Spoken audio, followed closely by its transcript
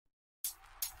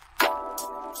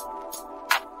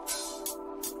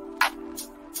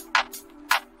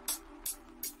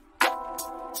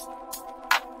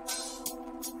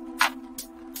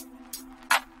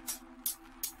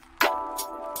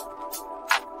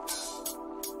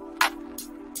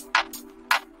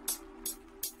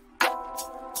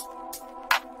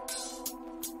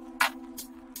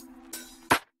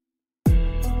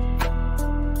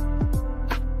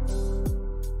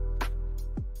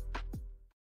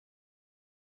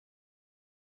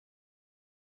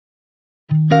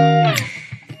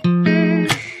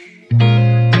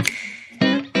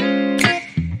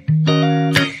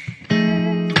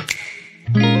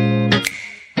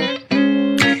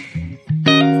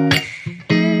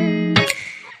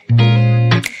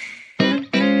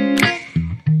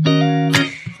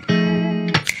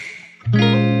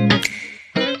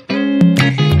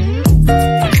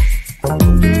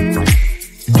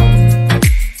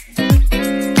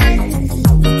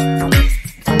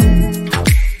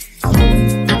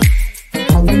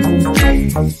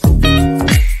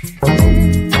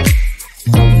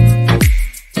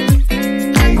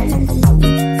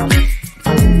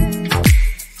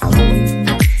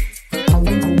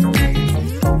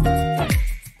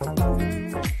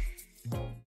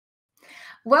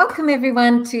Welcome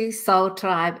everyone to Soul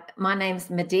Tribe. My name's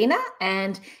Medyhne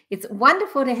and it's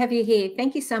wonderful to have you here.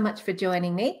 Thank you so much for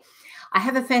joining me. I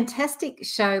have a fantastic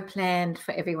show planned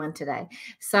for everyone today,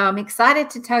 so I'm excited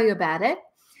to tell you about it.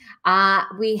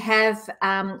 We have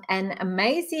an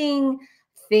amazing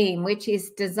theme, which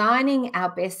is designing our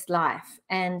best life.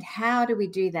 And how do we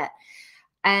do that?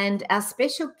 And our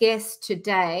special guest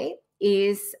today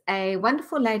is a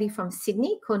wonderful lady from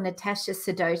Sydney called Natasha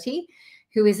Sidoti,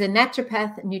 who is a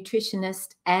naturopath,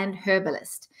 nutritionist, and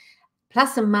herbalist,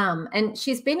 plus a mum. And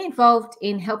she's been involved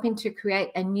in helping to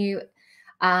create a new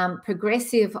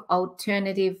progressive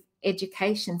alternative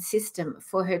education system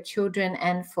for her children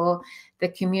and for the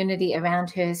community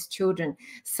around her children.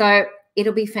 So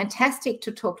it'll be fantastic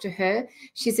to talk to her.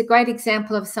 She's a great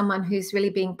example of someone who's really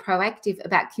being proactive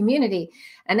about community.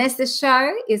 And as the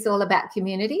show is all about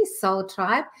community, Soul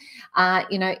Tribe,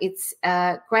 it's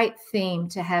a great theme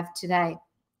to have today.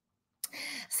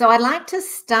 So I'd like to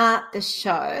start the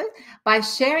show by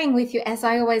sharing with you, as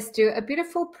I always do, a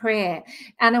beautiful prayer.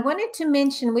 And I wanted to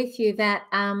mention with you that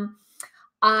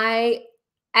I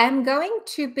am going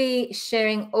to be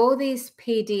sharing all these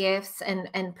PDFs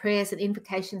and prayers and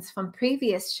invocations from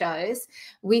previous shows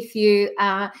with you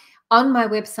on my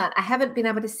website. I haven't been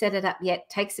able to set it up yet. It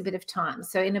takes a bit of time.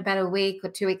 So in about a week or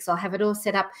 2 weeks, I'll have it all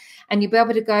set up and you'll be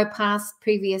able to go past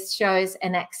previous shows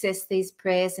and access these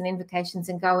prayers and invocations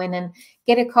and go in and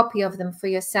get a copy of them for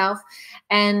yourself.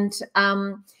 And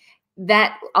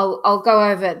that I'll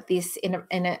go over this in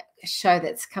a show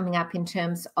that's coming up in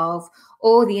terms of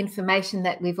all the information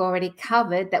that we've already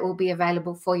covered that will be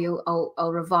available for you.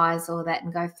 I'll revise all that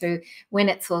and go through when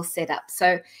it's all set up.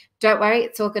 So don't worry,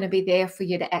 it's all going to be there for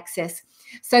you to access.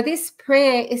 So this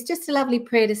prayer is just a lovely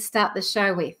prayer to start the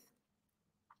show with.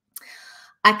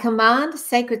 I command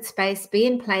sacred space be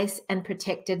in place and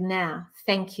protected now.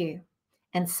 Thank you.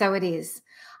 And so it is.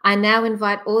 I now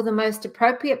invite all the most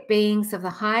appropriate beings of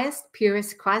the highest,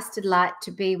 purest Christed light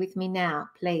to be with me now,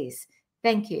 please.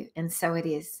 Thank you, and so it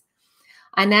is.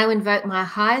 I now invoke my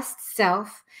highest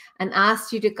self and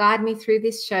ask you to guide me through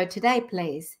this show today,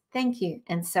 please. Thank you,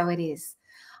 and so it is.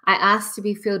 I ask to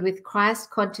be filled with Christ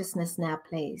consciousness now,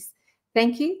 please.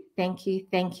 Thank you, thank you,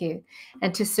 thank you.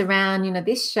 And to surround,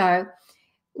 this show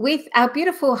with our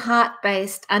beautiful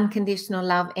heart-based unconditional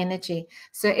love energy.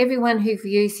 So everyone who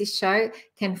views this show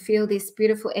can feel this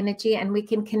beautiful energy and we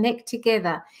can connect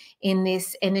together in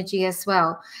this energy as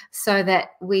well, so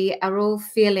that we are all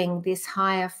feeling this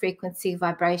higher frequency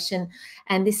vibration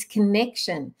and this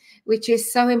connection, which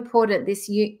is so important, this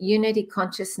unity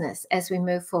consciousness as we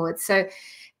move forward. So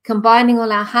combining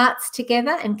all our hearts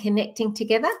together and connecting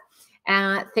together.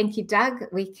 Thank you, Doug.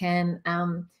 We can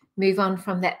move on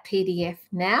from that PDF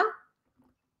now.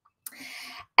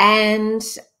 And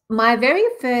my very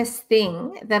first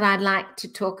thing that I'd like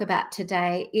to talk about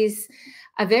today is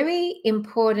a very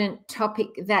important topic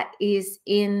that is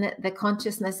in the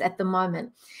consciousness at the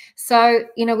moment. So,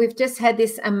 we've just had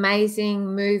this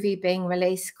amazing movie being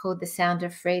released called The Sound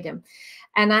of Freedom.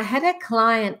 And I had a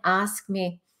client ask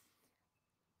me,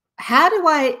 how do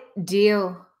I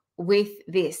deal with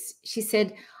this? She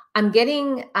said, I'm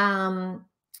getting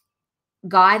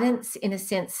guidance in a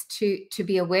sense to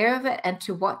be aware of it and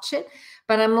to watch it,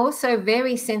 but I'm also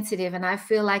very sensitive, and I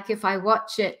feel like if I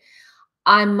watch it,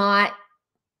 I might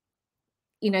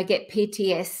get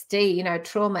PTSD,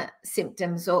 trauma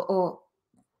symptoms, or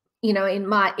it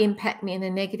might impact me in a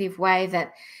negative way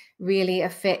that really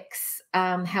affects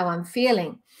how I'm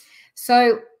feeling.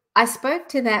 So I spoke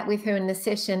to that with her in the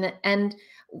session, and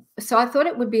so I thought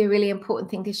it would be a really important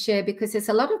thing to share, because there's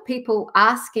a lot of people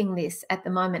asking this at the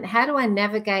moment. How do I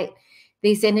navigate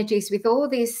these energies with all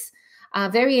this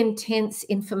very intense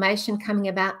information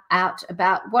coming out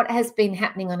about what has been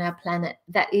happening on our planet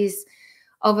that is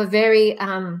of a very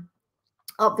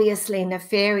obviously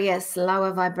nefarious,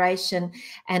 lower vibration,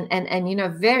 and you know,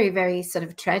 very, very sort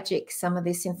of tragic, some of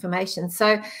this information.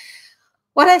 So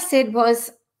what I said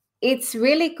was, it's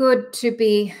really good to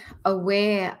be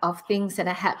aware of things that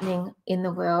are happening in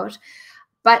the world,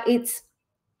 but it's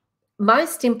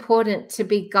most important to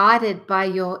be guided by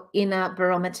your inner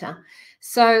barometer.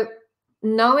 So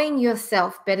knowing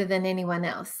yourself better than anyone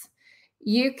else,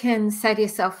 you can say to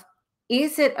yourself,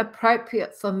 is it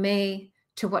appropriate for me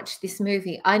to watch this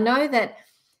movie? I know that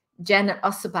Janet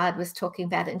Ossobard was talking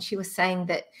about it, and she was saying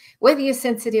that whether you're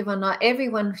sensitive or not,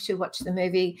 everyone should watch the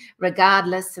movie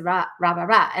regardless, rah, rah, rah,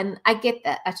 rah. And I get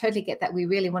that. I totally get that. We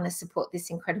really want to support this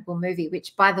incredible movie,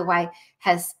 which, by the way,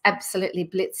 has absolutely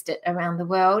blitzed it around the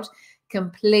world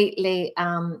completely.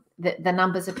 The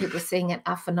numbers of people seeing it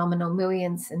are phenomenal,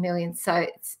 millions and millions. So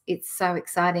it's so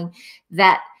exciting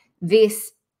that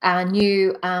this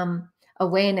new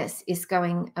awareness is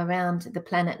going around the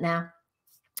planet now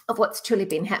of what's truly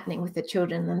been happening with the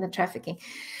children and the trafficking.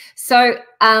 So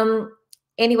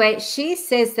anyway, she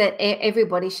says that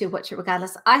everybody should watch it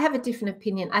regardless. I have a different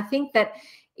opinion. I think that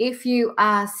if you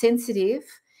are sensitive,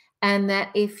 and that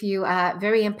if you are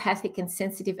very empathic and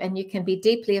sensitive and you can be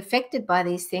deeply affected by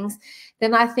these things,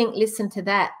 then I think listen to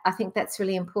that. I think that's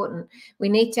really important. We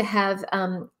need to have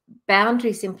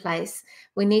boundaries in place.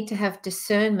 We need to have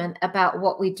discernment about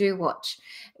what we do watch,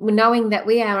 knowing that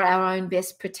we are our own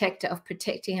best protector of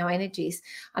protecting our energies.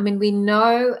 I mean, we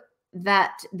know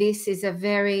that this is a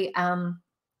very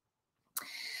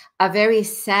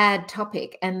sad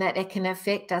topic, and that it can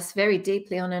affect us very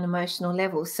deeply on an emotional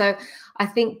level. So I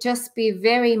think just be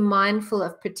very mindful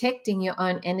of protecting your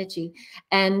own energy.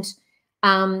 And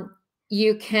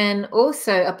you can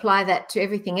also apply that to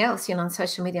everything else, you know, on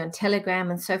social media, on Telegram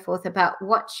and so forth, about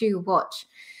what you watch,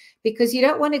 because you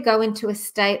don't want to go into a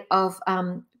state of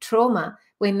trauma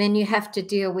when then you have to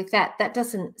deal with that. That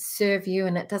doesn't serve you,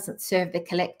 and it doesn't serve the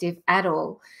collective at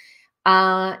all.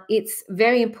 It's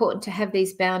very important to have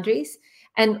these boundaries,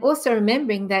 and also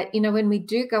remembering that, you know, when we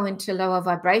do go into lower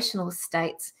vibrational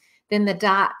states, then the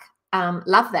dark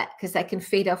love that, because they can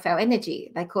feed off our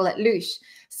energy. They call it loosh.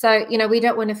 So, you know, we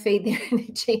don't want to feed their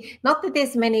energy. Not that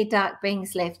there's many dark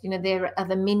beings left, you know, there are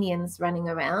other minions running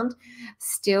around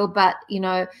still, but, you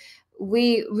know,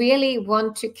 we really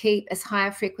want to keep as high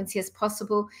a frequency as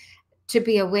possible, to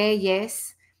be aware,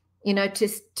 yes, you know,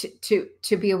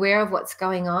 to be aware of what's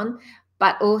going on,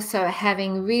 but also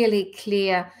having really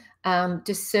clear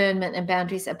discernment and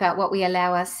boundaries about what we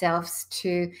allow ourselves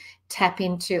to tap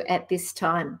into at this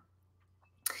time.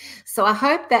 So I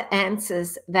hope that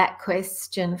answers that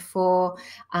question for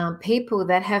people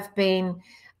that have been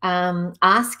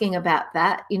asking about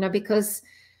that, you know, because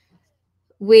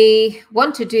we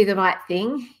want to do the right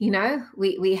thing. You know,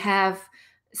 we have,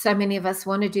 so many of us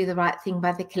want to do the right thing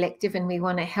by the collective, and we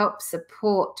want to help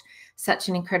support such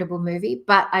an incredible movie.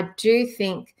 But I do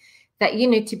think that you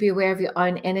need to be aware of your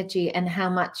own energy and how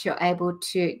much you're able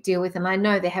to deal with. And I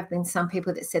know there have been some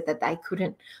people that said that they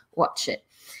couldn't watch it.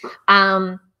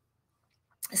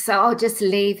 So I'll just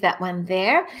leave that one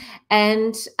there.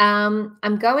 And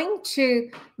I'm going to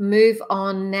move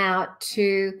on now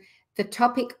to the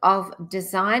topic of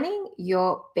designing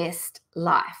your best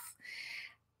life.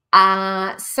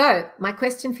 So my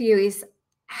question for you is,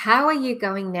 how are you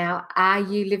going now? Are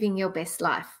you living your best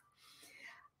life?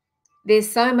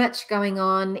 There's so much going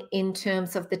on in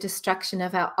terms of the destruction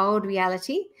of our old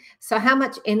reality. So how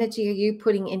much energy are you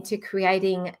putting into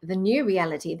creating the new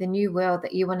reality, the new world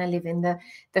that you want to live in,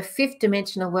 the fifth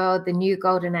dimensional world, the new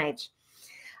golden age?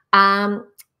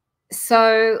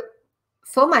 So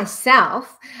for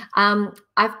myself,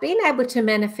 I've been able to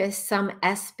manifest some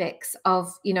aspects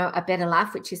of, you know, a better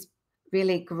life, which is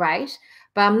really great,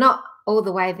 but I'm not all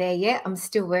the way there yet. I'm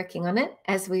still working on it,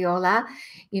 as we all are.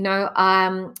 You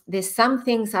know, there's some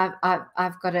things I've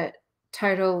got a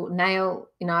total nail,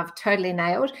 you know, I've totally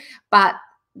nailed, but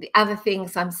the other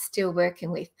things I'm still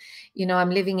working with. You know, I'm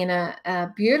living in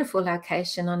a beautiful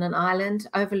location on an island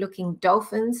overlooking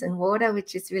dolphins and water,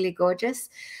 which is really gorgeous.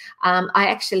 I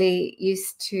actually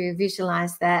used to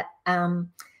visualize that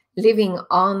living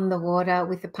on the water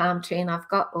with a palm tree, and I've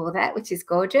got all that, which is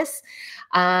gorgeous.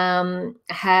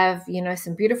 Have, you know,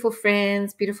 some beautiful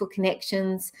friends, beautiful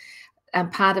connections,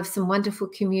 part of some wonderful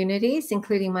communities,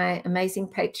 including my amazing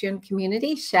Patreon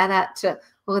community. Shout out to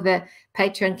all the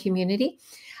Patreon community.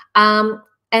 And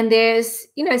there's,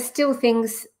 still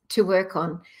things to work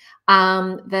on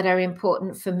that are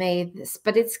important for me.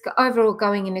 But it's overall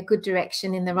going in a good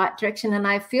direction, in the right direction. And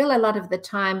I feel a lot of the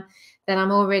time that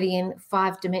I'm already in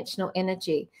 5-dimensional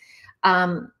energy.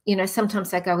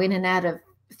 Sometimes I go in and out of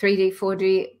 3D,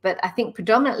 4D, but I think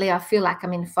predominantly I feel like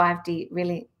I'm in 5D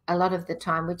really a lot of the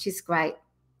time, which is great.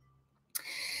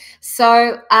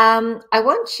 So I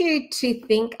want you to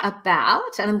think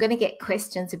about, and I'm going to get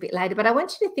questions a bit later, but I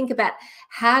want you to think about,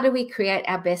 how do we create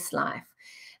our best life?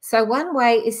 So one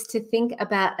way is to think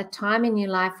about a time in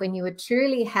your life when you were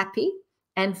truly happy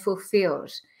and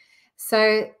fulfilled.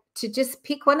 So to just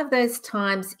pick one of those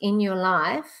times in your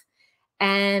life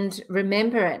and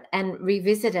remember it and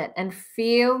revisit it and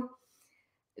feel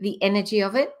the energy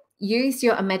of it. Use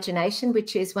your imagination,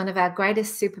 which is one of our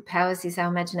greatest superpowers, is our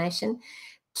imagination,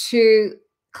 to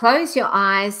close your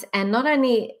eyes and not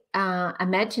only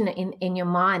imagine it in your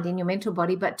mind, in your mental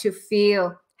body, but to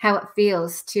feel how it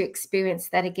feels to experience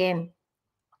that again.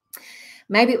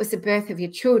 Maybe it was the birth of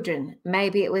your children.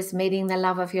 Maybe it was meeting the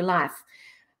love of your life.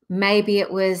 Maybe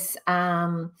it was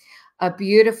a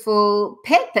beautiful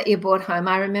pet that you brought home.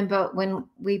 I remember when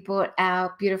we brought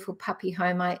our beautiful puppy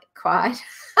home, I cried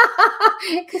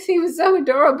because he was so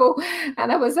adorable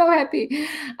and I was so happy.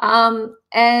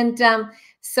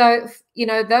 So,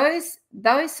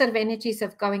 those sort of energies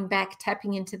of going back,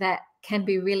 tapping into that, can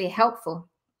be really helpful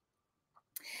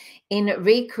in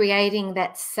recreating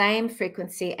that same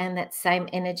frequency and that same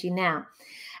energy now.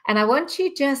 And I want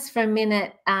you just for a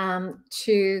minute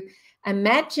to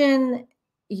imagine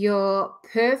your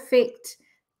perfect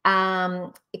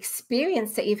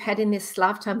experience that you've had in this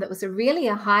lifetime that was really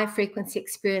a high frequency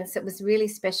experience that was really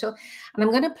special. And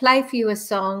I'm going to play for you a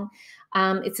song.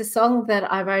 It's a song that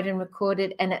I wrote and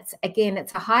recorded, and it's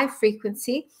a high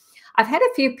frequency. I've had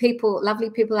a few people, lovely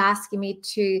people, asking me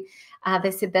to,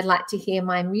 they said they'd like to hear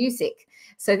my music.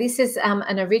 So this is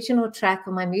an original track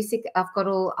on my music. I've got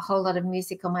a whole lot of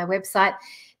music on my website.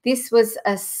 This was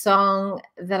a song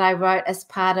that I wrote as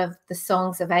part of the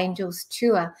Songs of Angels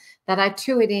tour that I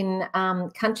toured in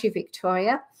country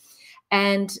Victoria.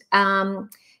 And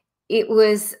it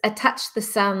was A Touch the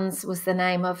Suns was the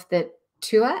name of the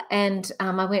tour. And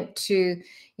I went to,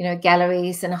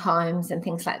 galleries and homes and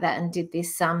things like that and did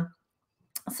this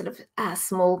sort of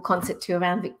small concert tour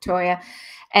around Victoria.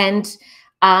 And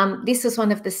this was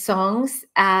one of the songs.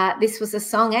 This was a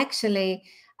song actually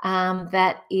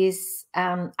that is,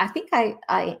 I think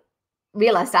I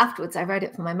realized afterwards I wrote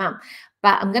it for my mum,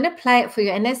 but I'm going to play it for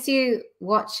you. And as you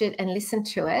watch it and listen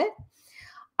to it,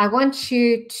 I want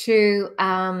you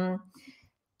to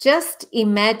just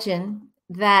imagine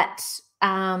that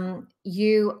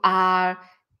you are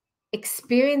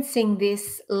experiencing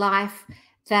this life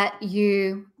that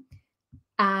you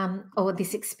or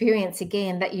this experience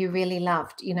again that you really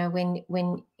loved,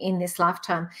 when in this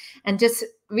lifetime, and just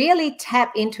really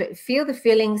tap into it. Feel the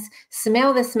feelings,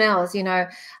 smell the smells,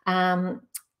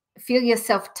 feel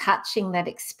yourself touching that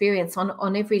experience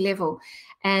on every level.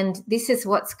 And this is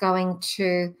what's going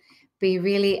to be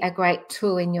really a great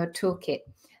tool in your toolkit.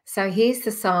 So here's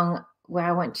the song where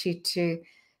I want you to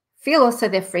feel also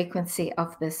the frequency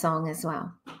of the song as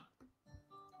well.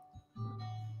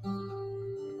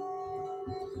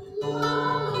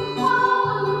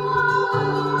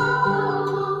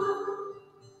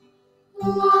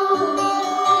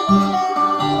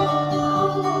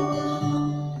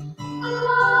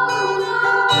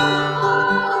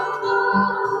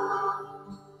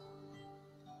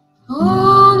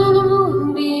 On a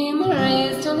moonbeam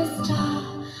raised on a star,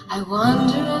 I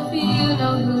wonder if you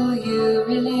know who you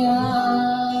really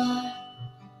are.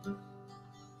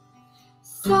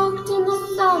 Soaked in the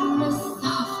sun as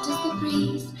soft as the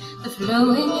breeze, the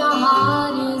flow in your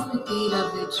heart is the beat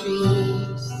of the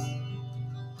trees.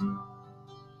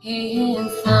 In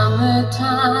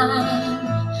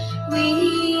summertime,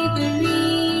 we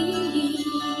breathe,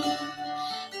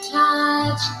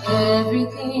 touch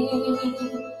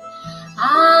everything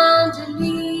and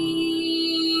leave.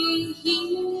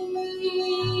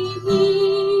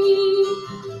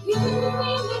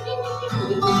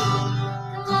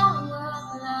 Glow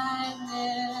of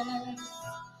lightness,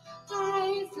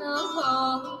 rays of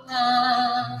whole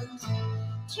land,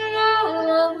 trail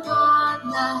of hot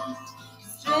light,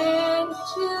 strength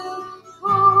to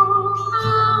hold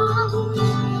on,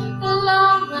 the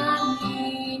love and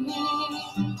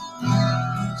meaning,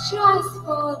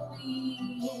 joyful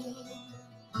being,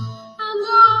 and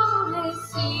always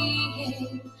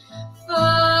seeing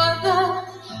further,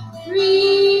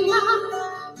 freedom,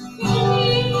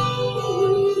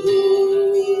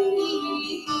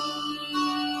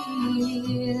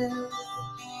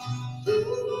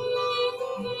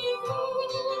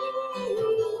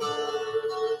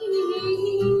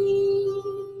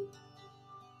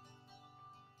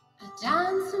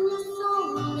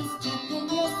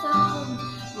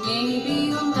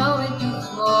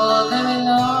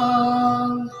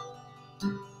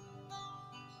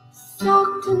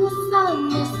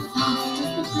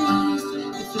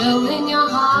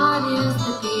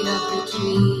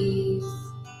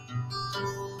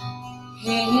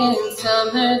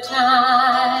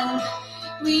 summertime.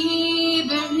 We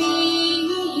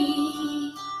breathe,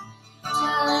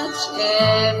 touch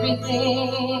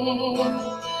everything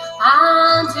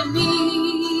underneath.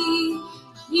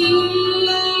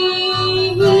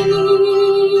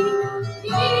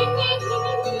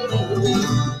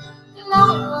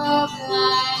 Lower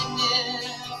blindness,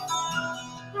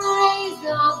 raise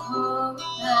of hope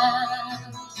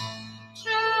and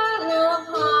trail of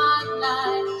hard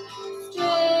light,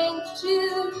 strength to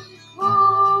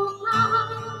hold on,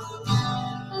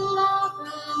 love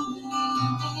and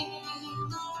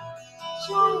meaning,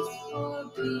 choice for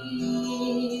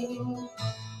being.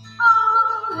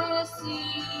 All we're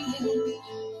seeing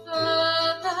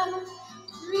further,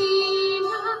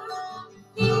 dreamer,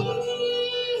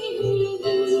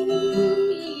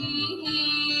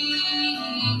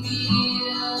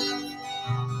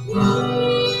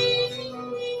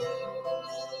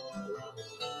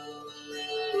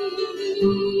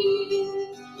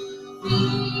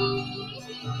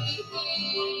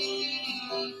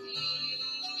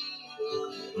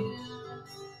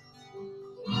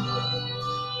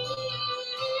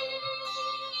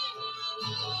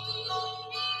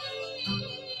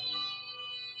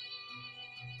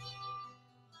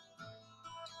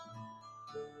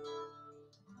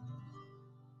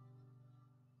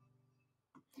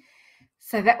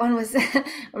 So that one was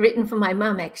written for my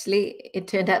mum, actually, it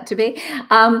turned out to be.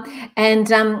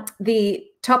 The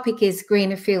topic is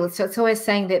greener fields. So it's always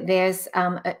saying that there's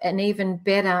an even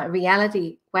better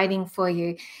reality waiting for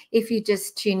you if you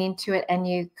just tune into it and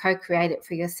you co-create it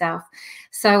for yourself.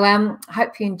 So I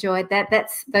hope you enjoyed that.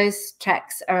 Those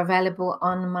tracks are available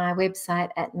on my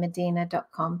website at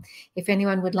medyhne.com. If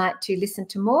anyone would like to listen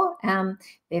to more, they're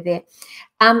there.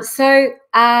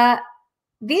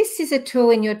 This is a tool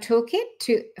in your toolkit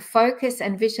to focus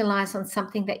and visualize on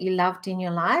something that you loved in your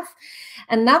life.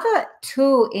 Another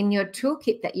tool in your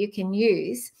toolkit that you can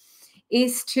use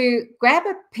is to grab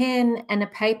a pen and a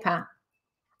paper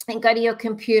and go to your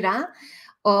computer,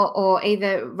 or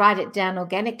either write it down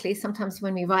organically. Sometimes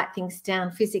when we write things down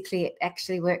physically, it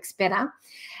actually works better.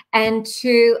 And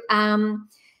to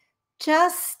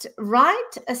just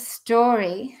write a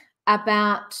story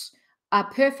about a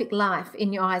perfect life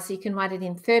in your eyes. You can write it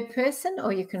in third person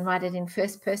or you can write it in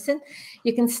first person.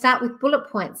 You can start with bullet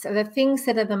points of the things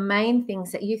that are the main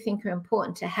things that you think are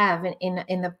important to have in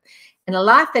a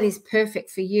life that is perfect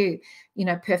for you. You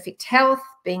know, perfect health,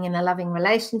 being in a loving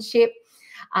relationship.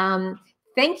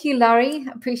 Thank you, Laurie.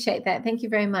 Appreciate that. Thank you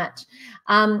very much.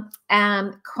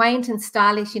 Quaint and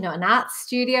stylish, you know, an art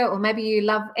studio, or maybe you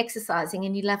love exercising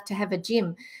and you love to have a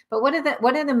gym. But what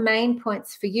are the main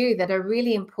points for you that are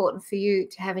really important for you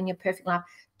to have in your perfect life?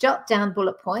 Jot down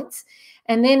bullet points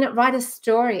and then write a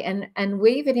story and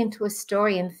weave it into a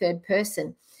story in third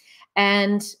person.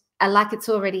 And like it's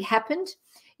already happened.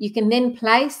 You can then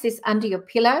place this under your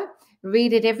pillow.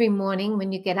 Read it every morning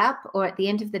when you get up or at the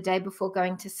end of the day before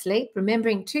going to sleep.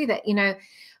 Remembering too that, you know,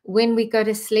 when we go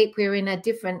to sleep, we're in a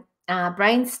different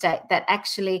brain state that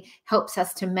actually helps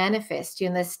us to manifest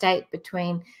in the state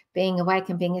between being awake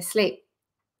and being asleep.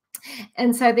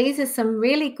 And so these are some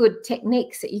really good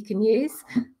techniques that you can use,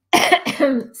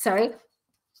 sorry,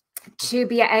 to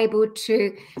be able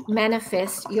to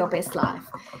manifest your best life.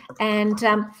 And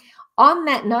on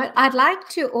that note, I'd like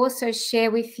to also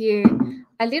share with you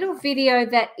a little video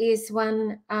that is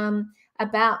one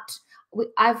about,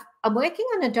 I'm working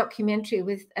on a documentary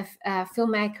with a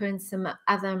filmmaker and some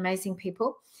other amazing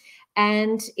people,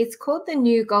 and it's called The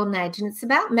New Golden Age, and it's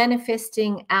about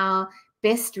manifesting our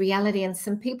best reality, and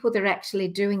some people that are actually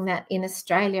doing that in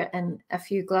Australia and a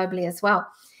few globally as well.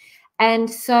 And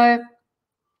so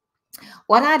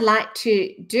what I'd like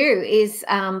to do is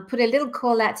put a little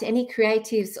call out to any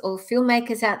creatives or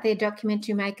filmmakers out there,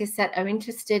 documentary makers that are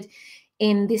interested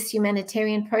in this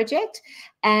humanitarian project.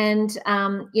 And,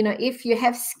 you know, if you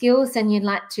have skills and you'd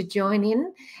like to join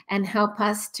in and help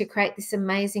us to create this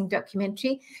amazing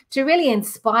documentary to really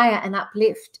inspire and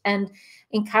uplift and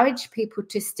encourage people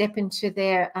to step into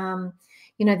their,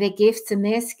 you know, their gifts and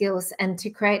their skills and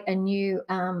to create a new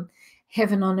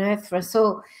heaven on earth for us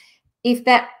all. If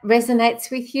that resonates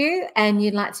with you and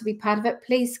you'd like to be part of it,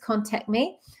 please contact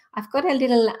me. I've got a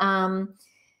little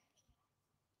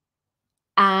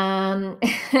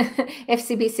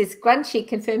FCB says, Grunchy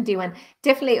confirmed D1.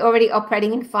 Definitely already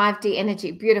operating in 5D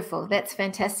energy. Beautiful. That's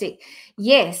fantastic.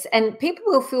 Yes. And people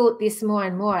will feel this more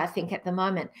and more, I think, at the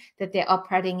moment, that they're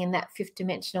operating in that fifth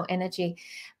dimensional energy,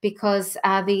 because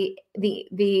the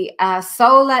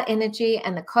solar energy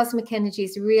and the cosmic energy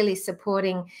is really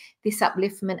supporting this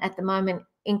upliftment at the moment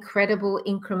incredible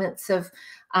increments of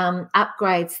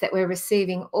upgrades that we're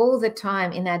receiving all the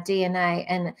time in our DNA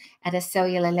and at a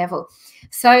cellular level.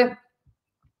 So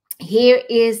here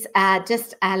is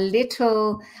just a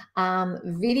little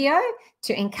video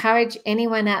to encourage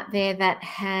anyone out there that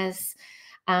has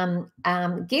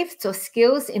gifts or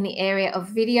skills in the area of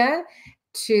video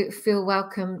to feel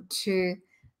welcome to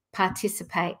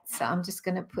participate. So I'm just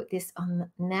going to put this on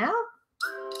now.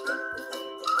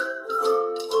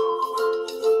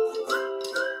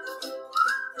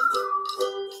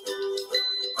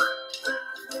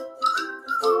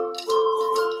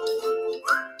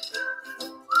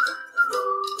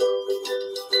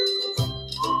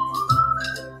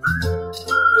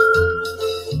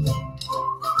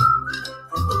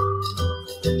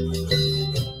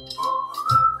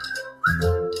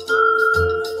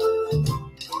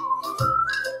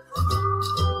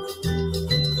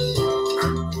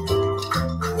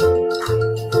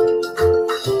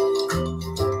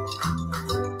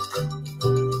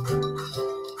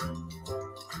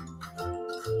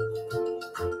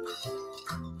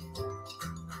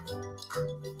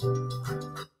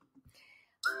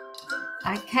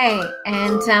 Okay,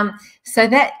 and so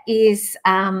that is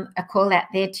a call out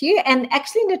there to you. And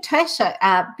actually, Natasha,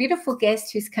 a beautiful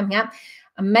guest who's coming up,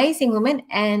 amazing woman,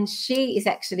 and she is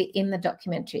actually in the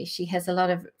documentary. She has a lot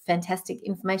of fantastic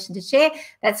information to share.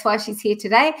 That's why she's here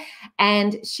today.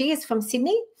 And she is from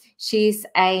Sydney. She's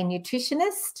a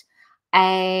nutritionist,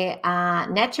 a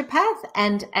naturopath,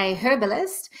 and a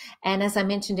herbalist. And as I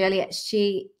mentioned earlier,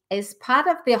 she is part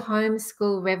of the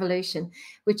homeschool revolution,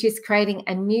 which is creating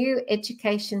a new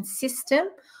education system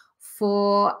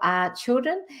for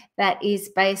children that is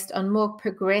based on more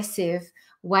progressive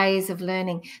ways of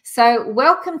learning. So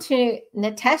welcome to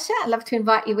Natasha. I'd love to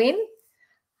invite you in.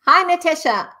 Hi,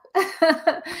 Natasha.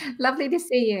 Lovely to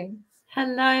see you.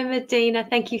 Hello, Medyhne.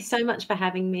 Thank you so much for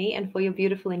having me and for your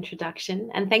beautiful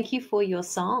introduction. And thank you for your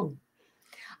song.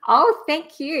 Oh,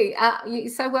 thank you. You're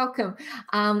so welcome.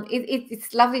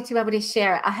 It's lovely to be able to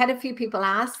share it. I had a few people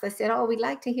ask. They said, "Oh, we'd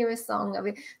like to hear a song."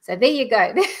 So there you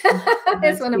go.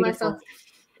 That's one beautiful. Of my songs.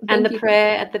 And the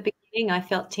prayer at the beginning, I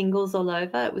felt tingles all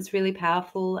over. It was really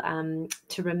powerful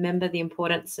to remember the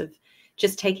importance of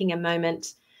just taking a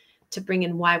moment to bring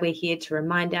in why we're here, to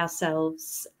remind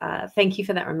ourselves. Thank you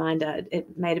for that reminder.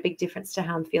 It made a big difference to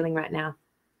how I'm feeling right now.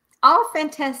 Oh,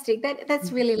 fantastic.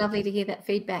 That's really lovely to hear that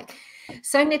feedback.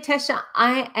 So, Natasha,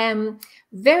 I am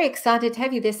very excited to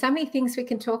have you. There's so many things we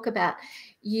can talk about.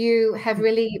 You have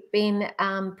really been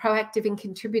proactive in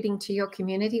contributing to your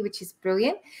community, which is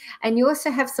brilliant. And you also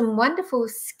have some wonderful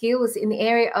skills in the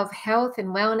area of health and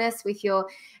wellness with your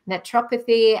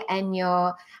naturopathy and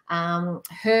your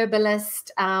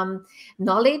herbalist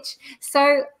knowledge.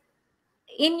 So,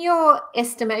 in your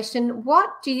estimation,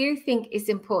 what do you think is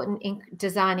important in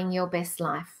designing your best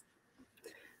life?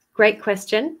 Great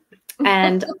question.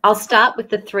 And I'll start with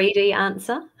the 3D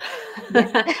answer.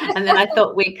 And then I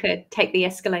thought we could take the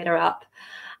escalator up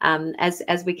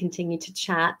as we continue to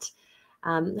chat.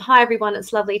 Hi, everyone.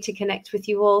 It's lovely to connect with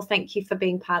you all. Thank you for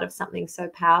being part of something so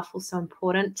powerful, so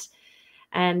important.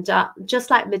 And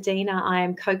just like Medyhne, I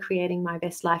am co-creating my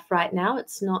best life right now.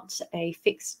 It's not a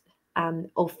fixed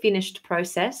or finished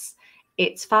process.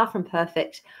 It's far from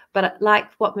perfect. But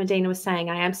like what Medyhne was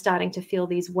saying, I am starting to feel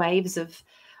these waves of,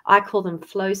 I call them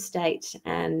flow state,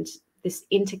 and this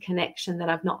interconnection that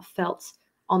I've not felt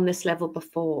on this level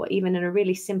before. Even in a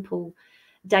really simple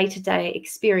day-to-day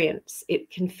experience, it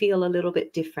can feel a little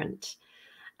bit different.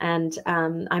 And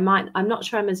I'm not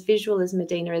sure I'm as visual as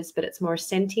Medyhne is, but it's more a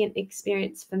sentient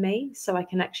experience for me. So I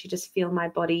can actually just feel my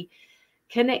body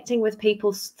connecting with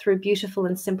people through beautiful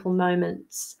and simple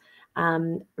moments,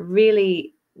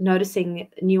 really noticing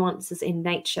nuances in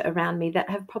nature around me that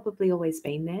have probably always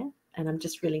been there. And I'm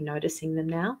just really noticing them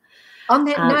now. On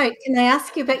that note, can I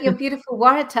ask you about your beautiful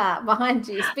waratah behind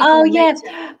you?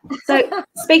 So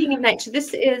speaking of nature,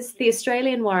 this is the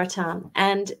Australian waratah,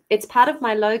 and it's part of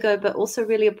my logo, but also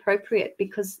really appropriate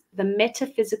because the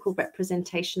metaphysical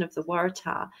representation of the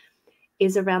waratah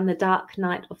is around the dark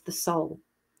night of the soul.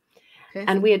 Perfect.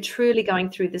 And we are truly going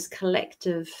through this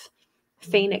collective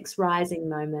phoenix rising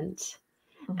moment.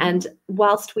 And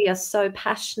whilst we are so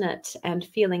passionate and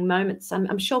feeling moments,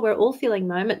 I'm sure we're all feeling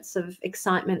moments of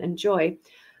excitement and joy,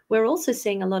 we're also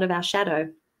seeing a lot of our shadow,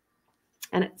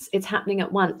 and it's happening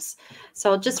at once.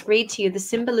 So I'll just read to you the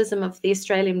symbolism of the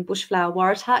Australian bushflower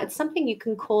waratah. It's something you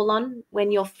can call on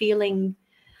when you're feeling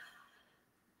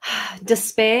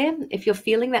despair. If you're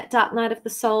feeling that dark night of the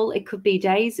soul, it could be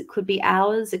days, it could be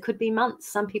hours, it could be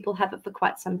months. Some people have it for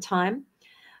quite some time.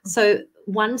 So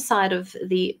one side of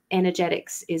the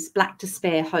energetics is black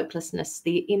despair, hopelessness,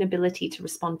 the inability to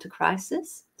respond to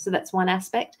crisis. So that's one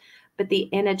aspect. But the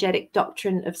energetic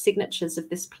doctrine of signatures of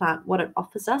this plant, what it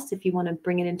offers us, if you want to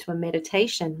bring it into a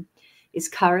meditation, is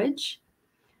courage,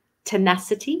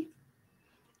 tenacity,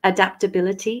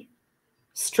 adaptability,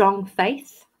 strong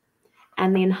faith,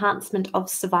 and the enhancement of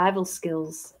survival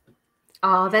skills.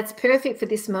 Oh, that's perfect for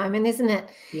this moment, isn't it?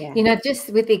 Yeah. You know,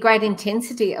 just with the great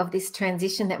intensity of this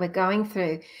transition that we're going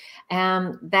through,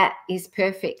 that is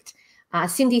perfect.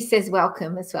 Cindy says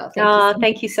welcome as well.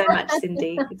 Thank you so much,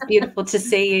 Cindy. It's beautiful to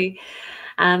see you.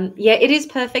 Yeah, it is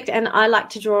perfect. And I like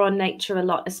to draw on nature a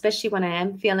lot, especially when I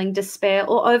am feeling despair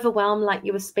or overwhelmed, like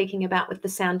you were speaking about with the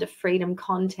Sound of Freedom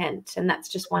content. And that's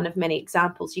just one of many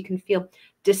examples. You can feel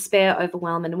despair,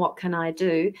 overwhelm, and what can I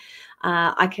do?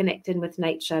 I connect in with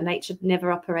nature. Nature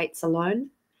never operates alone.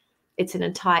 It's an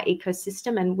entire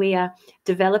ecosystem, and we are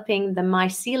developing the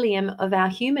mycelium of our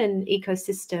human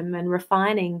ecosystem and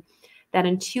refining that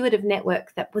intuitive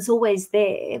network that was always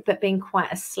there, but being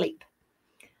quite asleep.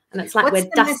 And it's like we're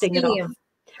dusting it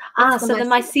off. So the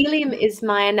mycelium is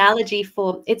my analogy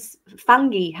for, it's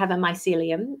fungi have a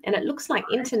mycelium, and it looks like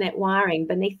internet wiring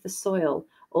beneath the soil,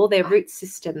 or their root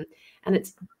system. And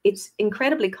it's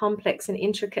incredibly complex and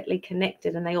intricately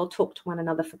connected, and they all talk to one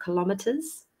another for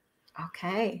kilometers.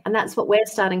 Okay. And that's what we're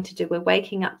starting to do. We're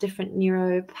waking up different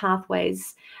neuro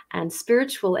pathways and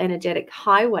spiritual energetic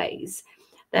highways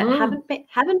that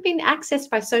haven't been accessed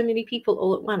by so many people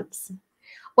all at once.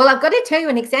 Well, I've got to tell you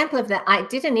an example of that. I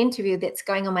did an interview that's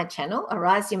going on my channel,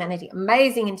 Arise Humanity,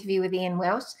 amazing interview with Ian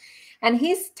Welsh. And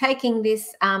he's taking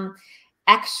this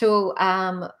actual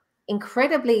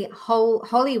incredibly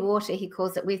holy water, he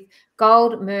calls it, with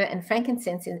gold, myrrh, and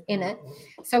frankincense in it.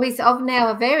 So he's of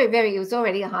now a he was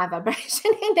already a high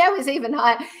vibration, and now he's even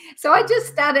higher. So I just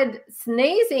started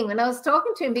sneezing when I was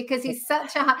talking to him, because he's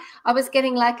such a I was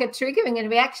getting like a triggering and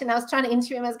reaction. I was trying to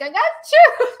interview him. I was going,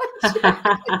 achoo!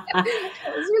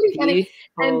 It was really funny.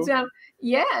 Beautiful. And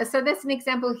yeah, so that's an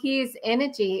example. His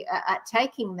energy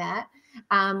taking that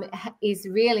is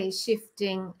really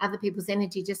shifting other people's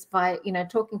energy just by, you know,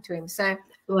 talking to him. So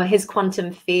well, his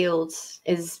quantum field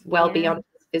is well beyond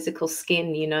his physical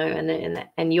skin, you know,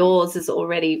 and yours is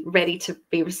already ready to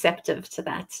be receptive to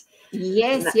that.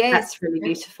 Yes, that's really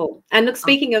beautiful. And look,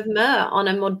 speaking of myrrh, on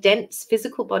a more dense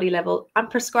physical body level, I'm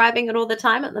prescribing it all the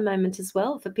time at the moment as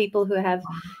well for people who have,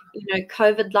 you know,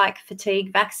 COVID-like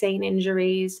fatigue, vaccine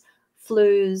injuries,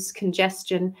 flus,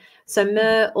 congestion. So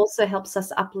myrrh also helps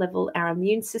us up-level our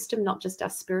immune system, not just our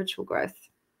spiritual growth.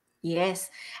 Yes,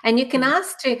 and you can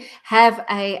ask to have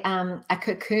a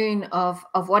cocoon of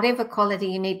whatever quality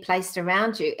you need placed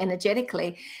around you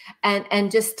energetically, and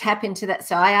just tap into that.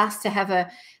 So I asked to have a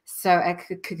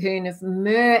cocoon of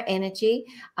myrrh energy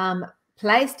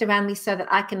placed around me, so that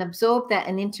I can absorb that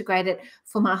and integrate it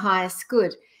for my highest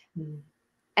good.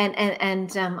 And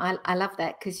I love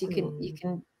that, because you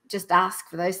can just ask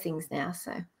for those things now.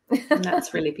 So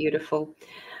that's really beautiful.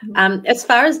 As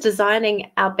far as designing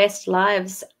our best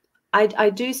lives, I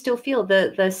do still feel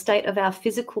the state of our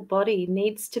physical body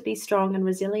needs to be strong and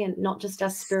resilient, not just our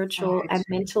spiritual and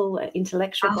mental,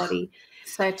 intellectual body.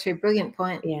 So true. Brilliant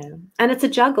point. Yeah. And it's a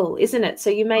juggle, isn't it? So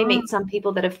you may meet some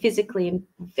people that are physically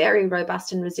very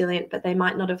robust and resilient, but they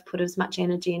might not have put as much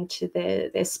energy into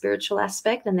their spiritual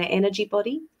aspect and their energy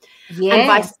body.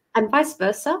 Yes. And vice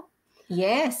versa.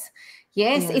 Yes.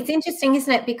 Yes, it's interesting,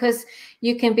 isn't it? Because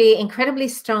you can be incredibly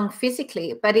strong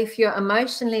physically, but if you're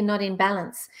emotionally not in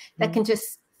balance, that can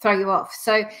just throw you off.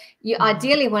 So you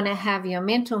ideally want to have your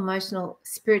mental, emotional,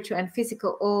 spiritual, and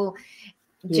physical all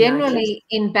generally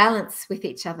in balance with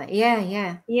each other.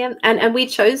 Yeah. And we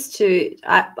chose to,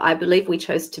 I believe we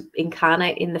chose to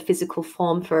incarnate in the physical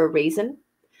form for a reason.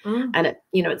 And it,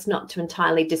 you know, it's not to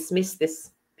entirely dismiss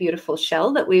this beautiful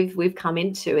shell that we've come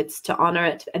into. It's to honor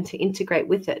it and to integrate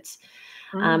with it.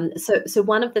 So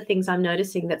one of the things I'm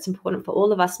noticing that's important for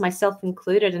all of us, myself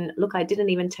included, and look, I didn't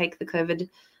even take the COVID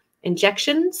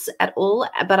injections at all,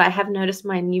 but I have noticed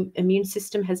my immune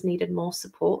system has needed more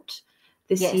support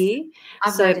this year.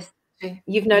 I've noticed too.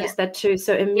 You've noticed that too.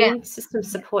 So immune system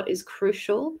support is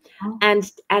crucial,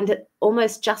 and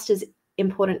almost just as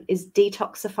important is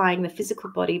detoxifying the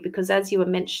physical body, because as you were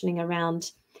mentioning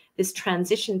around this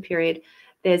transition period,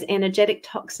 there's energetic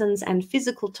toxins and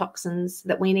physical toxins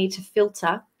that we need to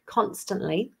filter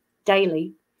constantly,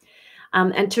 daily.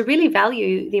 And to really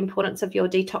value the importance of your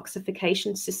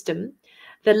detoxification system,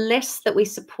 the less that we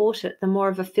support it, the more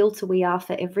of a filter we are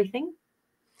for everything.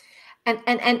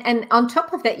 And on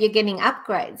top of that, you're getting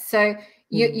upgrades. So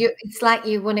you it's like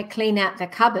you want to clean out the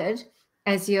cupboard,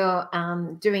 as you're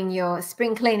doing your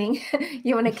spring cleaning,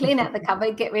 you want to clean out the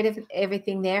cupboard, get rid of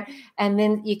everything there, and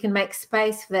then you can make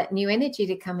space for that new energy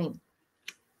to come in.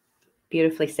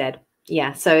 Beautifully said.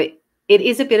 Yeah. So it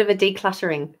is a bit of a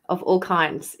decluttering of all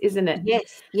kinds, isn't it?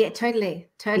 Yes. Yeah, totally.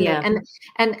 Yeah.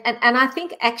 And I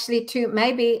think actually too,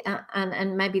 maybe,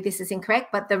 and maybe this is incorrect,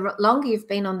 but the longer you've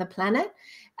been on the planet,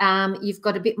 you've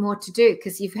got a bit more to do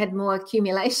because you've had more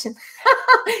accumulation.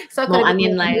 So I've got More a bit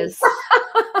onion more layers.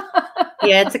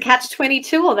 Yeah, it's a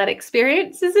catch-22, all that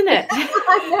experience, isn't it?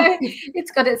 I know. It's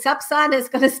got its upside, it's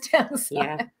got its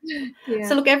downside. Yeah.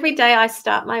 So look, every day I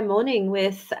start my morning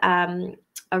with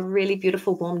a really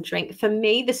beautiful warm drink. For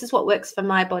me, this is what works for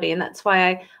my body, and that's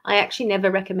why I actually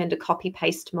never recommend a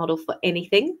copy-paste model for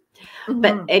anything.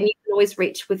 Mm-hmm. And you can always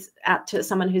reach out to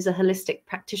someone who's a holistic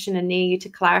practitioner near you to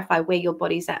clarify where your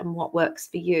body's at and what works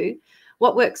for you.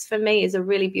 What works for me is a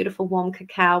really beautiful warm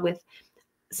cacao with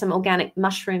some organic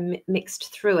mushroom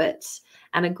mixed through it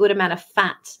and a good amount of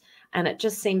fat. And it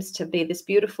just seems to be this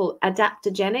beautiful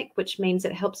adaptogenic, which means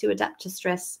it helps you adapt to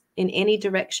stress in any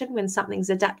direction when something's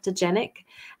adaptogenic.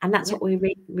 And that's what we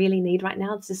really need right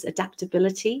now. It's this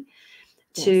adaptability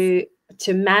to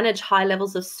manage high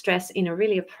levels of stress in a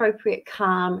really appropriate,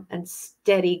 calm and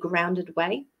steady, grounded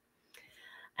way.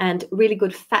 And really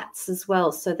good fats as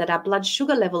well, so that our blood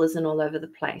sugar level isn't all over the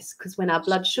place. Because when our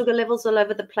blood sugar level's all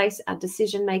over the place, our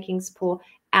decision making's poor.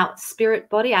 Our spirit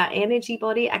body, our energy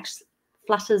body actually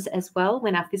flutters as well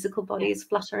when our physical body is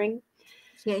fluttering.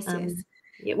 Yes.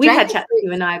 Yeah, we've had chats with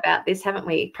you and I about this, haven't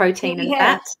we? Protein and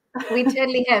fat. We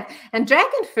totally have. And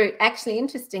dragon fruit, actually,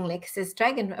 interestingly, because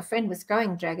a friend was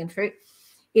growing dragon fruit,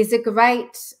 is a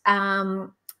great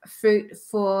fruit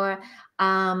for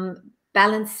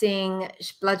balancing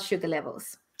blood sugar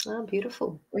levels. Oh,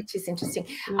 beautiful. Which is interesting.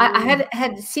 I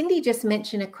had Cindy just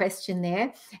mention a question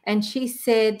there, and she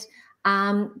said,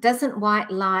 doesn't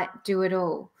white light do it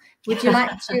all? Would you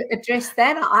like to address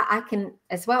that? I can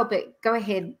as well, but go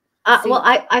ahead. Well,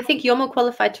 I think you're more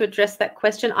qualified to address that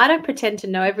question. I don't pretend to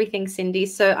know everything, Cindy,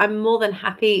 so I'm more than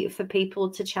happy for people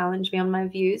to challenge me on my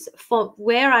views. For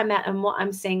where I'm at and what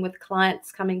I'm seeing with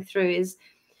clients coming through is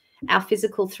our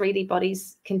physical 3D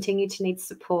bodies continue to need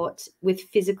support with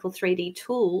physical 3D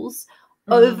tools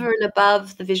over and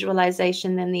above the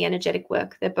visualization and the energetic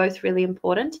work. They're both really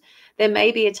important. There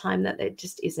may be a time that there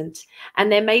just isn't.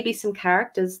 And there may be some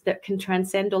characters that can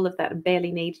transcend all of that and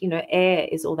barely need, air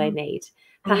is all they need.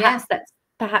 Perhaps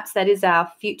that is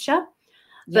our future.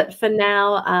 But for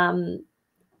now,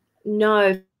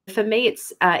 no, for me,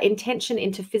 it's intention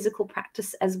into physical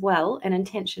practice as well, and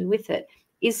intention with it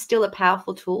is still a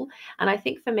powerful tool. And I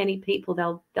think for many people,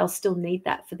 they'll still need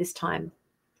that for this time.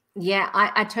 Yeah,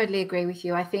 I totally agree with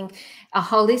you. I think a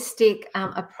holistic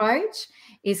approach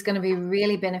is going to be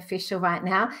really beneficial right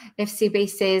now. FCB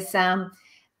says,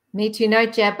 me too, no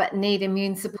jab, but need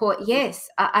immune support. Yes,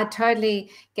 I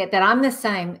totally get that. I'm the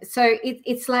same. So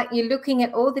it's like you're looking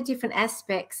at all the different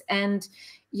aspects and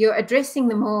you're addressing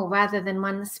them all rather than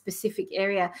one specific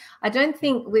area. I don't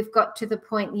think we've got to the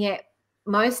point yet,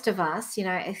 most of us,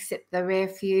 except the rare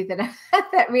few that are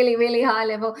at that really, really high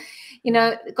level,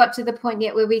 got to the point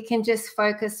yet where we can just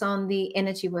focus on the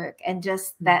energy work and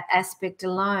just that aspect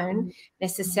alone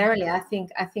necessarily. I think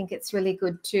it's really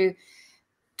good to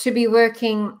be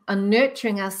working on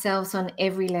nurturing ourselves on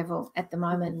every level at the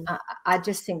moment. I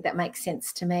just think that makes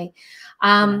sense to me.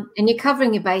 And you're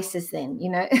covering your bases then,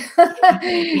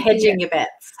 hedging your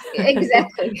bets.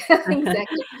 Exactly.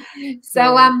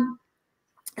 So,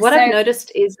 what I've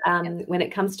noticed is when it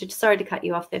comes to, sorry to cut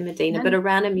you off there, Medyhne, but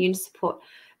around immune support,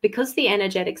 because the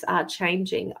energetics are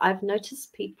changing, I've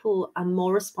noticed people are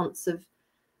more responsive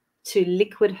to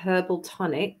liquid herbal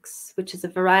tonics, which is a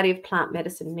variety of plant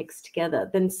medicine mixed together,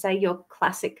 than say your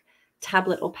classic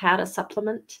tablet or powder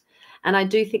supplement. And I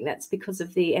do think that's because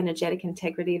of the energetic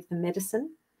integrity of the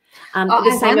medicine.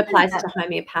 The same applies to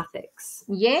homeopathics.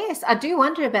 Yes, I do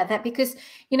wonder about that because,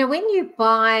 when you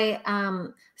buy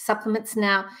supplements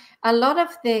now, a lot of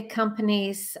the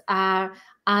companies are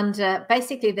under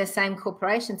basically the same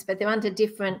corporations, but they're under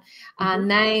different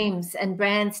names and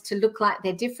brands to look like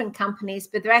they're different companies,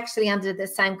 but they're actually under the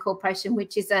same corporation,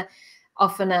 which is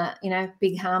often a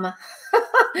big harmer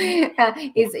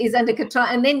is under control.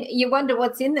 And then you wonder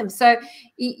what's in them. So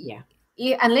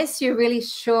unless you're really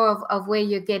sure of where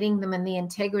you're getting them and the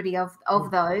integrity of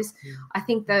those, I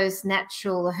think those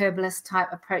natural herbalist type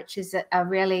approaches are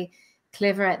really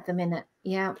clever at the minute.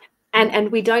 Yeah.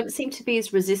 And we don't seem to be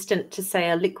as resistant to,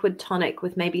 say, a liquid tonic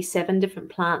with maybe 7 different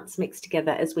plants mixed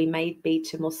together as we may be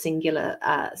to more singular,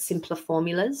 simpler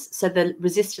formulas. So the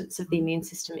resistance of the immune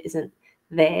system isn't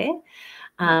there.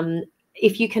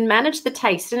 if you can manage the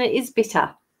taste, and it is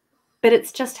bitter, but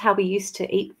it's just how we used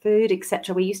to eat food,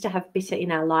 etc. We used to have bitter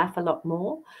in our life a lot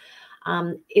more.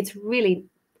 It's really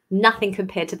nothing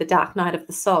compared to the dark night of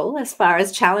the soul as far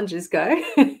as challenges go.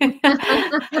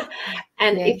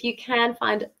 And Yeah. if you can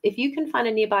find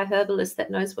a nearby herbalist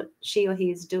that knows what she or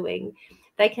he is doing,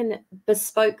 they can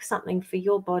bespoke something for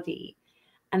your body,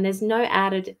 and there's no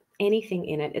added anything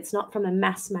in it. It's not from a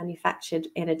mass manufactured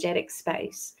energetic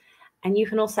space. And you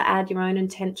can also add your own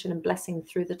intention and blessing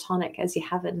through the tonic as you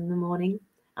have it in the morning.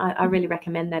 I really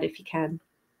recommend that if you can.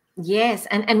 Yes,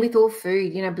 and with all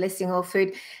food, blessing all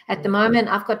food. At the moment,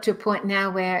 I've got to a point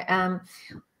now where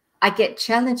I get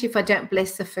challenged if I don't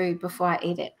bless the food before I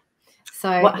eat it.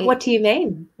 So what do you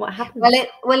mean? What happens?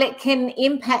 Well, it can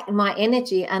impact my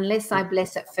energy unless I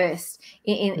bless it first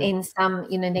in some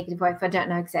negative way. If I don't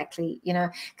know exactly,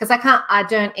 because I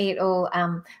don't eat all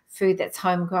food that's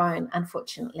homegrown,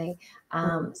 unfortunately.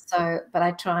 But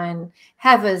I try and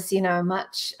have as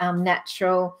much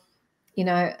natural,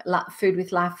 food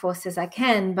with life force as I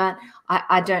can. But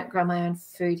I don't grow my own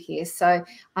food here, so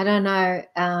I don't know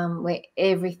where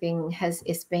everything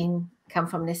it's been come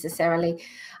from necessarily.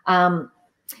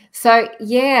 So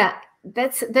yeah,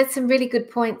 that's some really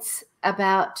good points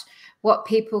about what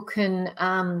people can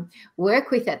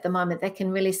work with at the moment. They can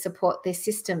really support their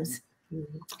systems.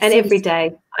 And every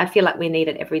day, I feel like we need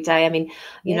it every day. I mean,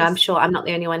 Yes. I'm sure I'm not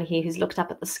the only one here who's looked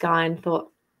up at the sky and thought,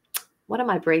 what am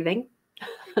I breathing?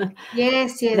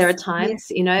 Yes. There are times,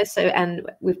 so,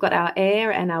 and we've got our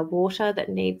air and our water that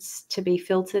needs to be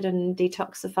filtered and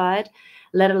detoxified,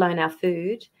 let alone our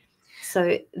food.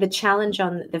 So the challenge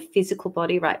on the physical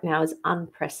body right now is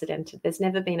unprecedented. There's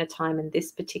never been a time in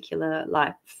this particular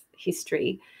life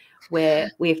history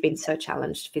where we've been so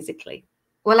challenged physically.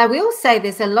 Well, I will say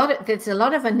there's a lot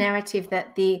of a narrative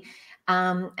that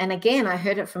and again, I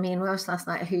heard it from Ian Welsh last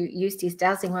night, who used his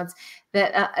dowsing rods,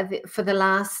 that for the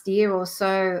last year or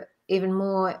so, even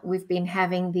more, we've been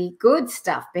having the good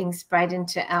stuff being sprayed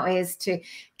into our ears to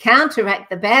counteract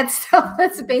the bad stuff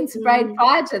that's been sprayed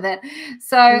prior to that.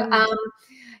 So, I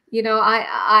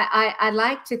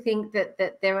like to think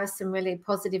that there are some really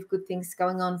positive, good things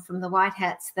going on from the white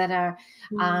hats that are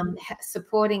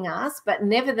supporting us. But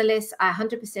nevertheless, I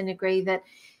 100% agree that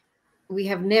we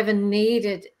have never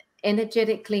needed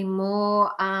energetically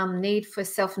more need for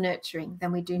self-nurturing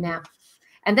than we do now.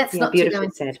 And that's not to go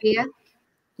into fear.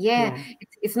 Yeah.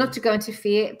 It's not to go into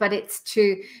fear, but it's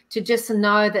to just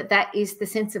know that is the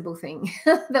sensible thing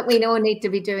that we all need to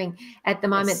be doing at the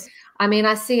moment. Yes. I mean,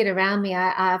 I see it around me.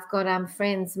 I've got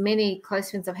friends, many close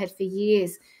friends I've had for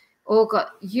years, all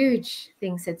got huge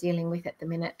things they're dealing with at the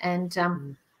minute. And,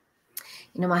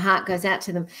 my heart goes out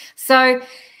to them. So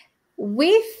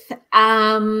with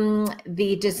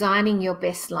the Designing Your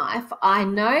Best Life, I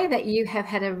know that you have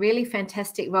had a really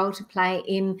fantastic role to play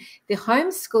in the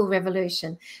homeschool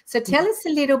revolution. So tell us a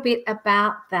little bit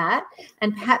about that,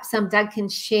 and perhaps Doug can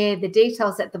share the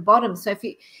details at the bottom. So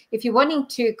if you're wanting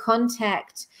to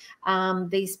contact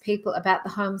these people about the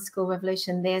homeschool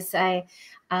revolution, there's a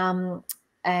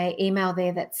email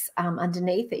there that's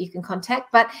underneath that you can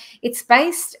contact. But it's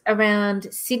based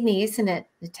around Sydney, isn't it,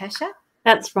 Natasha?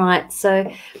 That's right.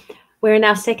 So we're in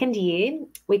our second year.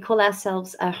 We call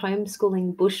ourselves a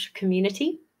homeschooling bush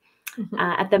community.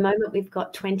 At the moment, we've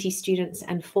got 20 students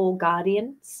and 4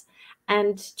 guardians.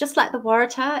 And just like the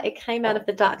Waratah, it came out of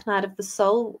the dark night of the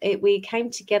soul. We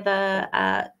came together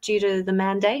due to the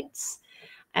mandates,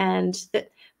 and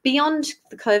that beyond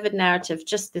the COVID narrative,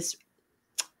 just this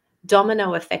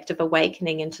domino effect of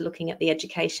awakening into looking at the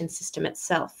education system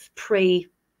itself,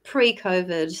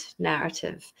 pre-COVID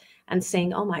narrative, and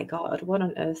saying, oh my God, what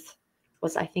on earth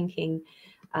was I thinking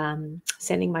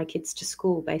sending my kids to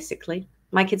school, basically.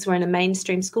 My kids were in a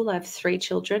mainstream school. I have 3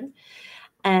 children.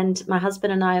 And my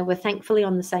husband and I were thankfully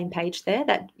on the same page there,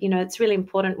 that, it's really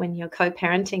important when you're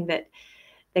co-parenting that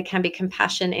there can be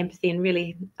compassion, empathy, and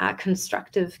really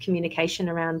constructive communication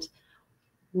around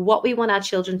what we want our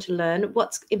children to learn,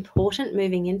 what's important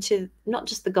moving into not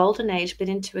just the golden age, but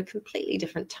into a completely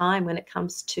different time when it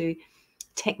comes to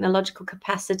technological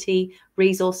capacity,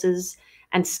 resources,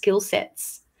 and skill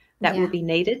sets that will be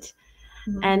needed.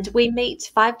 And we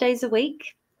meet 5 days a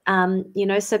week.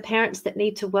 So parents that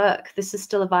need to work, this is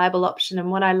still a viable option.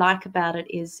 And what I like about it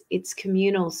is it's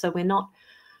communal. So we're not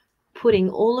putting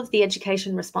all of the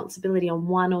education responsibility on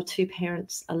 1 or 2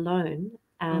 parents alone,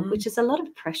 which is a lot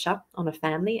of pressure on a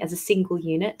family as a single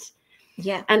unit.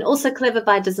 Yeah. And also clever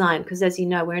by design, because as you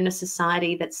know, we're in a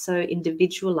society that's so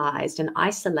individualized and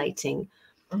isolating.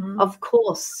 Of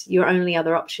course, your only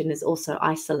other option is also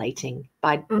isolating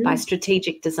by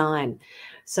strategic design.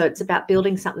 So it's about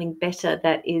building something better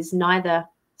that is neither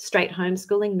straight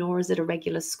homeschooling nor is it a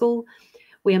regular school.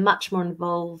 We are much more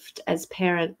involved as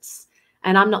parents.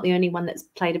 And I'm not the only one that's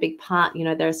played a big part. You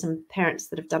know, there are some parents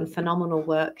that have done phenomenal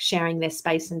work sharing their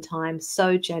space and time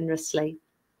so generously.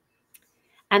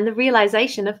 And the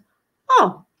realization of,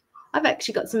 oh, I've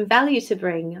actually got some value to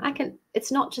bring.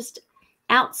 It's not just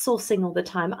outsourcing all the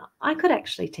time. I could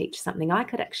actually teach something. I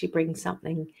could actually bring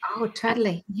something. Oh,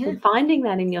 totally. Yeah. And finding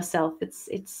that in yourself, it's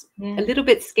a little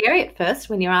bit scary at first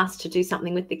when you're asked to do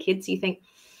something with the kids. You think,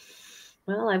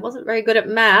 well, I wasn't very good at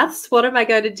maths. What am I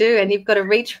going to do? And you've got to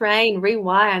retrain,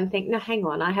 rewire, and think, no, hang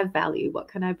on, I have value. What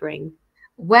can I bring?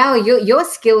 Well, your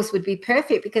skills would be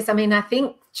perfect, because I mean, I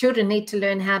think children need to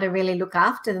learn how to really look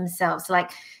after themselves,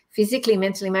 like physically,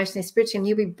 mentally, emotionally, spiritually. And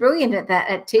you'll be brilliant at that,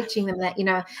 at teaching them that, you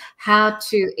know, how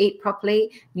to eat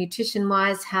properly, nutrition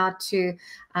wise, how to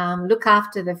look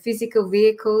after the physical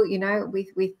vehicle, you know, with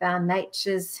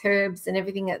nature's herbs and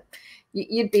everything. That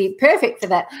you'd be perfect for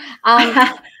that.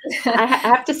 I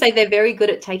have to say they're very good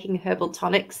at taking herbal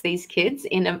tonics, these kids,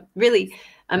 in a really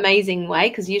amazing way,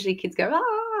 because usually kids go,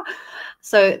 ah.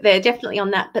 So they're definitely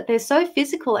on that, but they're so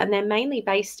physical and they're mainly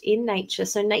based in nature.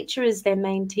 So nature is their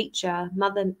main teacher.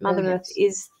 Mother Earth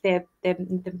is the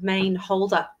main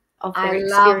holder of their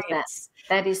experience. Love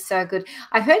that is so good.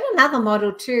 I heard another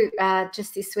model too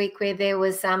just this week, where there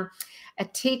was a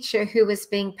teacher who was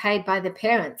being paid by the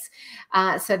parents.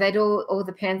 So they'd all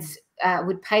the parents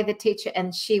would pay the teacher,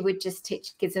 and she would just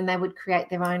teach kids, and they would create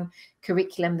their own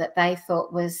curriculum that they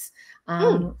thought was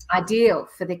ideal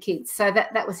for the kids. So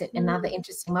that was another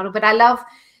interesting model. But I love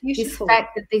this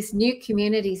fact that these new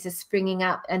communities are springing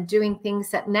up and doing things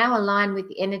that now align with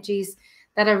the energies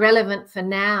that are relevant for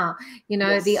now. You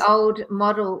know, the old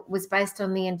model was based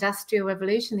on the Industrial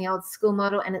Revolution, the old school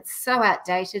model, and it's so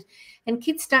outdated, and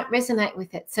kids don't resonate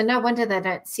with it. So no wonder they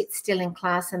don't sit still in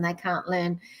class and they can't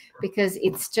learn, because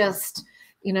it's just,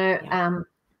 you know,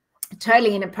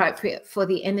 totally inappropriate for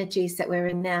the energies that we're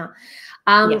in now.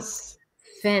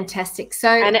 Fantastic. So,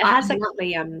 and it has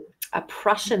actually a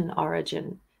Prussian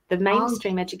origin. The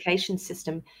mainstream education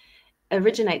system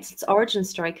its origin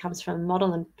story comes from a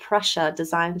model in Prussia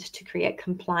designed to create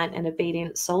compliant and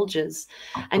obedient soldiers.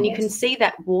 And you can see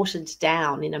that watered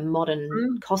down in a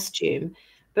modern costume.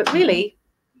 But really,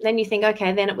 then you think,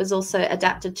 okay, then it was also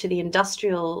adapted to the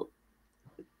industrial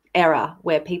era,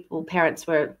 where parents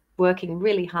were working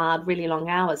really hard, really long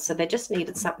hours. So they just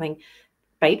needed something,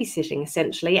 babysitting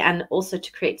essentially, and also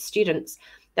to create students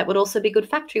that would also be good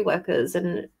factory workers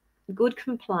and good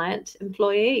compliant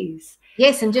employees.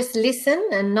 Yes, and just listen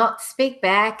and not speak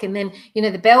back. And then, you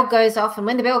know, the bell goes off, and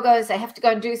when the bell goes, they have to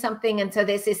go and do something. And so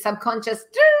there's this subconscious,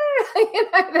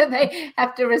 you know, that they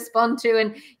have to respond to.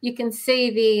 And you can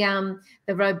see the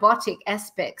robotic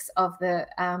aspects of the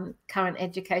current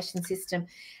education system,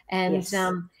 and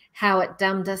how it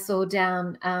dumbed us all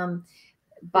down.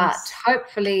 But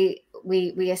hopefully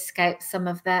we escape some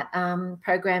of that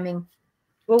programming.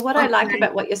 Well, what I like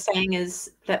about what you're saying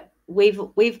is that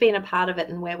we've been a part of it,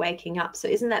 and we're waking up. So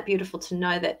isn't that beautiful to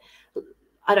know that?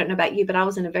 I don't know about you, but I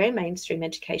was in a very mainstream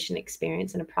education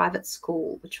experience in a private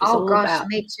school, which was all about.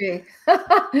 Me too.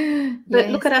 But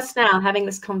look at us now having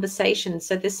this conversation.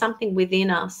 So there's something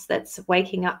within us that's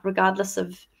waking up, regardless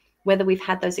of whether we've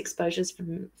had those exposures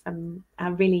from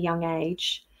a really young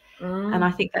age. And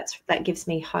I think that gives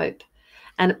me hope.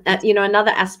 And, you know,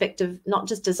 another aspect of not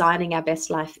just designing our best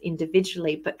life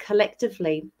individually, but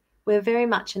collectively, we're very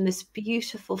much in this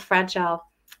beautiful, fragile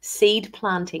seed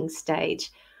planting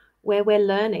stage where we're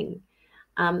learning.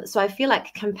 So I feel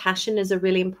like compassion is a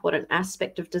really important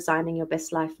aspect of designing your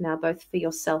best life now, both for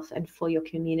yourself and for your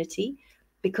community,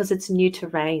 because it's new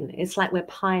terrain. It's like we're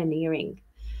pioneering.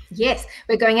 Yes,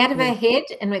 we're going out of our head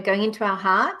and we're going into our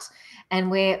heart,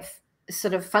 and we're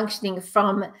sort of functioning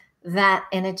from that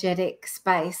energetic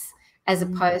space, as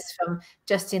opposed from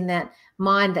just in that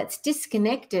mind that's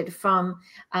disconnected from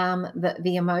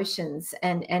the emotions,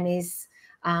 and is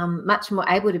much more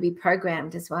able to be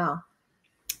programmed as well.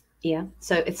 Yeah,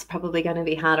 so it's probably going to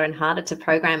be harder and harder to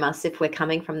program us if we're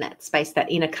coming from that space,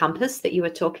 that inner compass that you were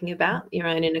talking about, your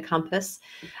own inner compass,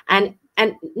 and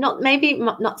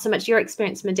not so much your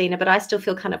experience, Medyhne, but I still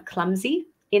feel kind of clumsy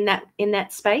in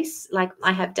that space. Like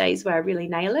I have days where I really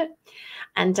nail it,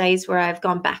 and days where I've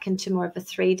gone back into more of a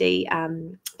 3D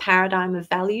paradigm of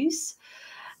values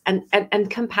and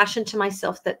compassion to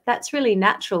myself. That's really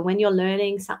natural when you're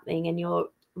learning something and you're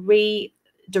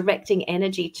redirecting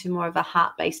energy to more of a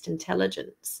heart-based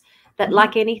intelligence. That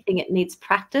like anything, it needs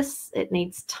practice, it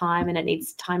needs time, and it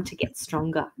needs time to get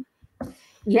stronger.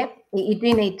 Yep, you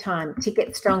do need time to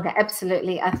get stronger.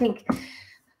 Absolutely. I think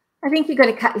I think you've got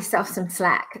to cut yourself some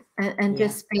slack and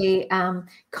just be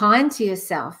kind to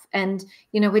yourself. And,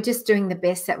 we're just doing the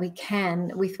best that we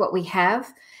can with what we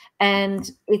have. And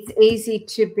it's easy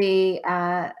to be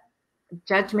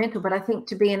judgmental, but I think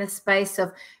to be in a space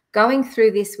of going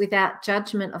through this without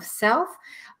judgment of self,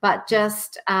 but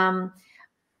just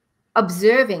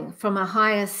observing from a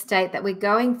higher state that we're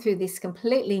going through this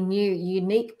completely new,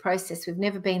 unique process we've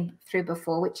never been through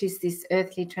before, which is this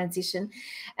earthly transition.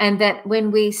 And that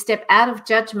when we step out of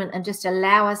judgment and just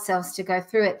allow ourselves to go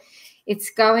through it,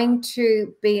 it's going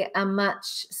to be a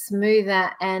much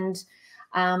smoother and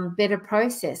better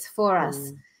process for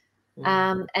us.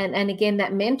 And again,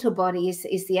 that mental body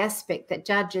is the aspect that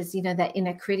judges, that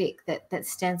inner critic that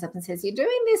stands up and says, you're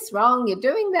doing this wrong, you're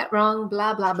doing that wrong,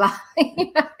 blah, blah, blah.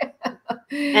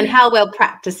 And how well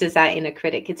practiced is our inner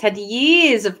critic? It's had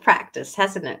years of practice,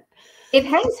 hasn't it? It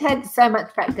has had so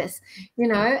much practice,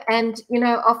 and,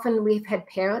 often we've had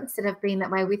parents that have been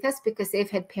that way with us because they've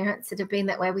had parents that have been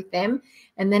that way with them.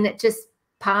 And then it just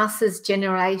passes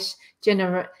generationally.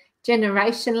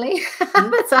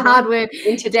 That's a hard word.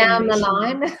 Down the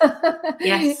line.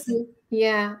 Yes.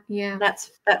 Yeah.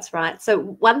 That's right. So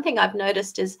one thing I've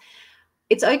noticed is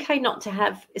it's okay not to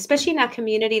have, especially in our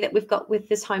community that we've got with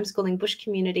this homeschooling bush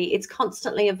community, it's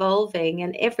constantly evolving,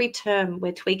 and every term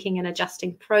we're tweaking and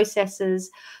adjusting processes,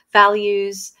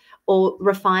 values, or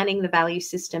refining the value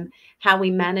system, how we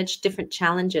manage different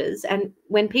challenges. And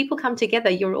when people come together,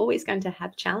 you're always going to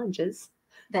have challenges.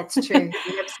 That's true.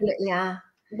 You absolutely are.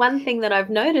 One thing that I've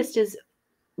noticed is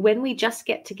when we just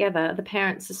get together, the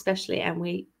parents especially, and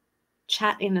we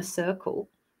chat in a circle,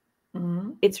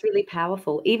 it's really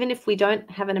powerful. Even if we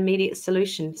don't have an immediate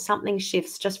solution, something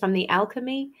shifts just from the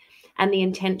alchemy and the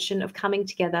intention of coming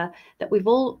together that we've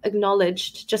all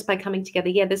acknowledged just by coming together.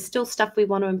 Yeah, there's still stuff we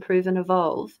want to improve and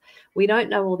evolve. We don't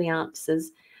know all the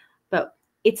answers, but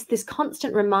it's this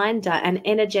constant reminder and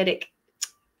energetic.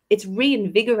 It's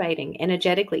reinvigorating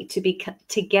energetically to be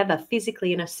together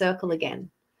physically in a circle again.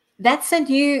 That's a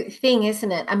new thing,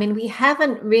 isn't it? I mean, we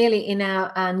haven't really in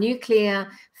our nuclear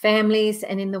families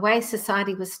and in the way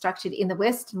society was structured in the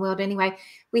Western world anyway,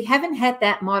 we haven't had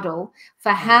that model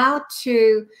for how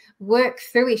to work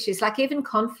through issues, like even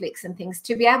conflicts and things,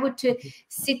 to be able to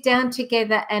sit down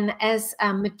together and as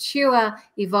mature,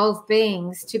 evolved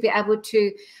beings, to be able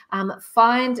to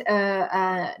find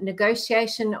a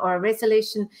negotiation or a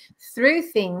resolution through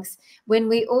things when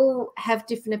we all have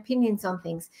different opinions on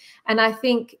things. And I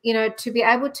think, to be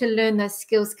able to learn those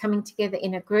skills coming together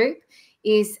in a group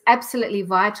is absolutely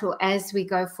vital as we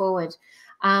go forward.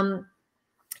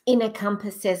 Inner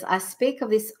Compass says, I speak of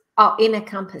this. Oh, Inner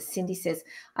Compass, Cindy says,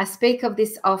 I speak of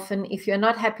this often. If you're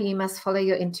not happy, you must follow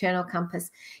your internal compass.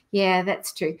 Yeah,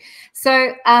 that's true.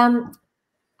 So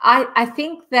I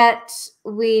think that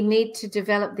we need to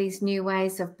develop these new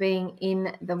ways of being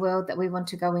in the world that we want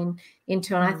to go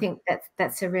into. And I think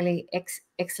that's a really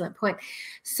excellent point.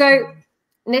 So,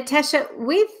 Natasha,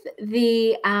 with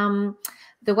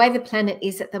the way the planet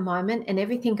is at the moment and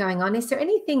everything going on, is there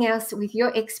anything else with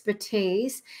your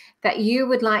expertise that you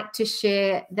would like to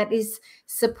share that is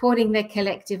supporting the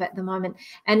collective at the moment?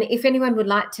 And if anyone would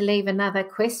like to leave another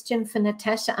question for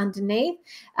Natasha underneath,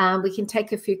 we can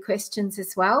take a few questions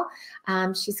as well.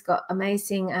 She's got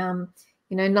amazing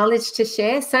knowledge to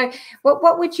share. So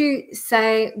what would you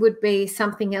say would be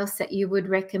something else that you would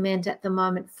recommend at the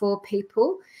moment for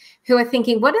people who are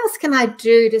thinking, what else can I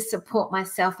do to support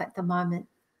myself at the moment?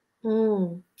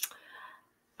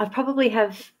 I probably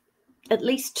have at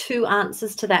least two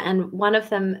answers to that. And one of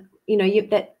them,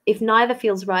 that if neither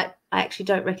feels right, I actually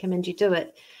don't recommend you do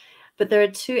it. But there are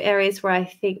two areas where I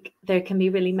think there can be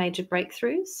really major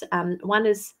breakthroughs. One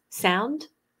is sound.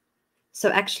 So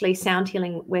actually sound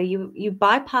healing, where you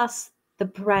bypass the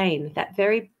brain, that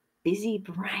very busy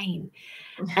brain.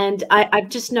 And I've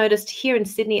just noticed here in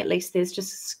Sydney, at least, there's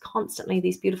just constantly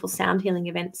these beautiful sound healing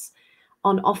events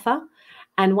on offer.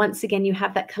 And once again, you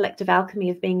have that collective alchemy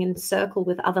of being in circle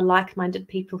with other like-minded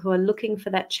people who are looking for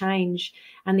that change,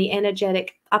 and the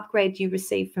energetic upgrade you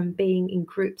receive from being in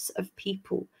groups of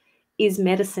people is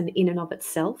medicine in and of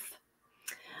itself.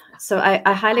 So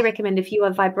I highly recommend, if you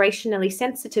are vibrationally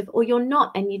sensitive or you're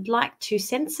not and you'd like to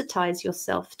sensitize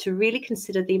yourself, to really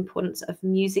consider the importance of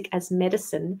music as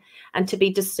medicine and to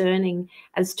be discerning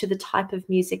as to the type of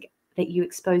music that you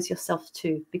expose yourself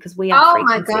to, because we are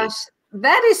frequency. My gosh,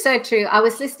 that is so true. I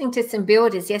was listening to some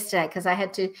builders yesterday because I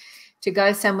had to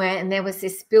go somewhere, and there was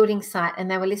this building site and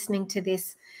they were listening to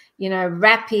this,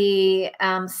 rappy,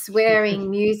 swearing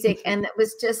music, and it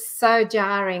was just so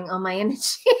jarring on my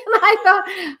energy. And I thought,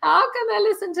 how can I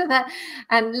listen to that?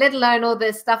 And let alone all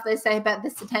the stuff they say about the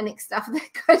satanic stuff that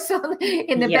goes on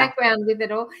in the background with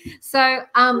it all. So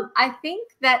I think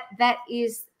that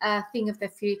is a thing of the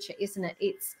future, isn't it?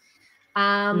 It's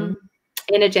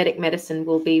energetic medicine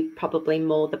will be probably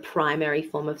more the primary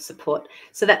form of support.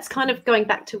 So that's kind of going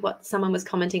back to what someone was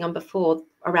commenting on before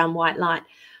around white light.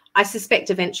 I suspect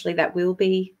eventually that will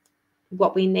be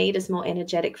what we need as more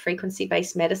energetic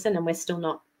frequency-based medicine, and we're still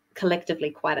not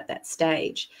collectively quite at that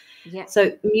stage. Yeah.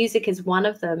 So music is one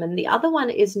of them, and the other one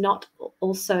is not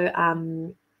also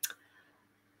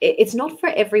it's not for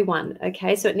everyone,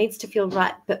 okay? So it needs to feel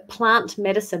right. But plant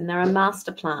medicine, there are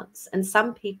master plants, and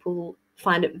some people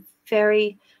find it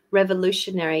very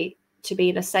revolutionary to be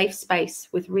in a safe space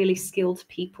with really skilled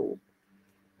people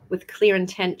with clear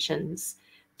intentions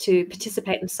to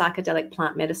participate in psychedelic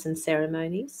plant medicine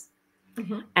ceremonies.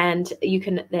 And you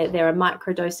can, there are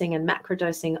microdosing and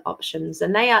macrodosing options,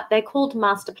 and they're called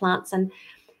master plants. And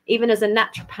even as a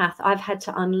naturopath, I've had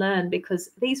to unlearn,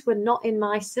 because these were not in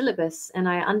my syllabus, and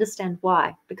I understand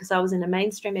why, because I was in a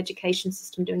mainstream education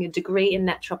system doing a degree in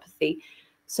naturopathy.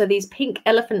 So these pink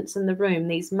elephants in the room,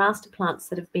 these master plants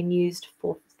that have been used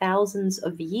for thousands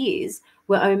of years,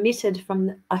 were omitted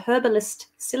from a herbalist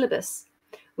syllabus,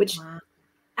 which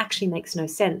actually makes no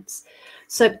sense.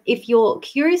 So if you're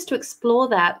curious to explore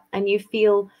that, and you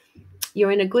feel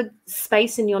you're in a good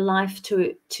space in your life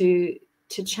to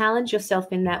challenge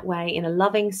yourself in that way, in a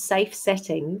loving, safe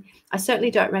setting, I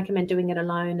certainly don't recommend doing it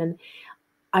alone. And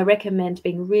I recommend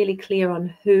being really clear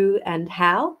on who and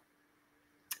how.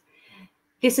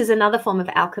 This is another form of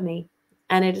alchemy,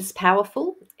 and it is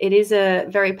powerful. It is a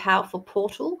very powerful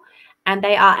portal, and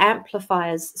they are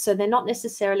amplifiers. So they're not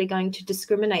necessarily going to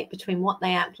discriminate between what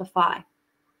they amplify,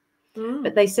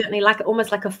 but they certainly, like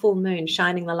almost like a full moon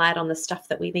shining the light on the stuff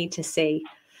that we need to see.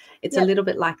 It's a little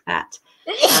bit like that.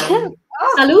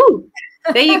 Salud.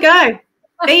 There you go.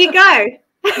 There you go.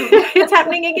 It's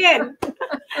happening again.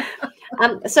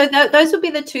 So those would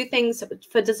be the two things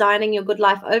for designing your good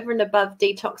life, over and above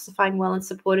detoxifying well and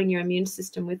supporting your immune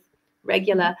system with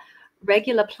regular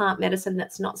plant medicine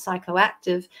that's not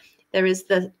psychoactive. There is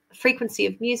the frequency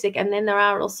of music, and then there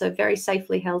are also very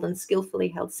safely held and skillfully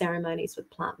held ceremonies with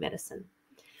plant medicine.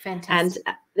 Fantastic.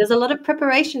 And there's a lot of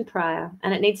preparation prior,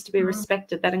 and it needs to be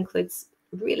respected. That includes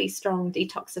really strong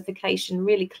detoxification,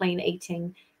 really clean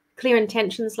eating, clear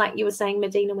intentions, like you were saying,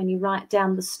 Medyhne, when you write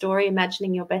down the story,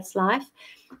 imagining your best life.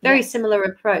 Very similar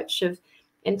approach of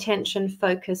intention,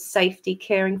 focus, safety,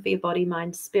 caring for your body,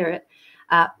 mind, spirit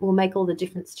will make all the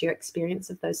difference to your experience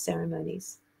of those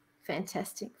ceremonies.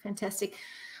 Fantastic, fantastic.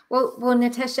 Well,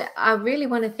 Natasha, I really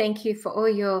want to thank you for all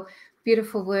your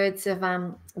beautiful words of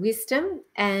wisdom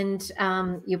and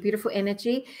your beautiful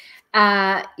energy.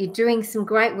 You're doing some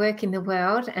great work in the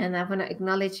world, and I want to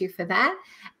acknowledge you for that.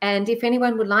 And if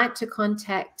anyone would like to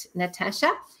contact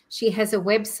Natasha, she has a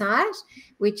website,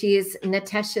 which is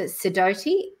Natasha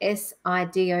Sidoti,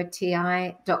 SIDOTI.com.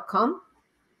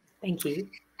 Thank you.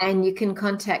 And you can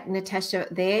contact Natasha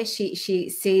there. She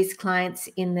sees clients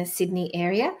in the Sydney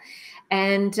area.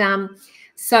 And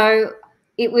so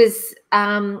it was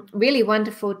really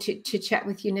wonderful to chat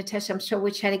with you, Natasha. I'm sure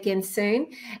we'll chat again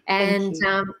soon. And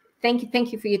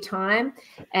thank you for your time.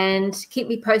 And keep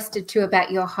me posted too about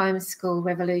your homeschool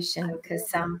revolution,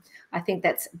 because I think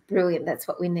that's brilliant. That's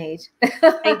what we need.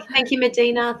 Thank you,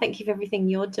 Medyhne. Thank you for everything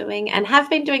you're doing and have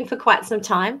been doing for quite some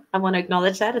time. I want to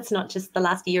acknowledge that. It's not just the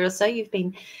last year or so. You've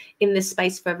been in this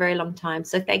space for a very long time.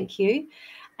 So thank you.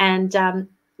 And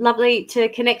lovely to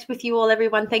connect with you all,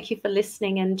 everyone. Thank you for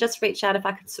listening, and just reach out if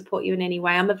I could support you in any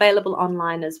way. I'm available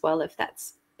online as well if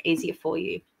that's easier for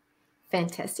you.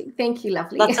 Fantastic. Thank you,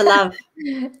 lovely. Lots of love.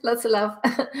 Lots of love.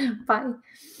 Bye.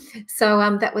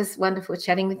 So that was wonderful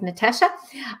chatting with Natasha.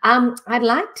 I'd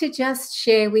like to just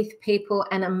share with people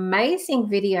an amazing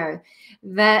video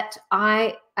that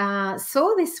I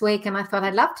saw this week, and I thought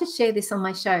I'd love to share this on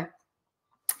my show.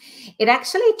 It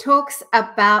actually talks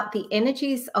about the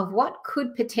energies of what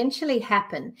could potentially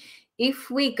happen if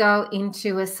we go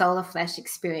into a solar flash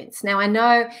experience. Now, I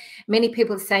know many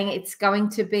people are saying it's going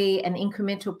to be an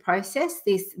incremental process,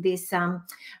 this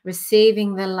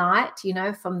receiving the light,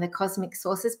 from the cosmic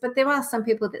sources, but there are some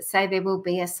people that say there will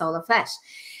be a solar flash.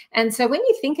 And so when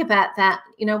you think about that,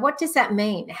 what does that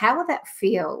mean? How will that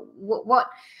feel? What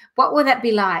will that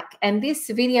be like? And this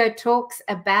video talks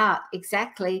about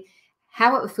exactly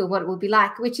how it will feel, what it will be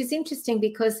like, which is interesting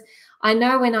because I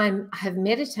know when I have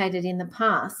meditated in the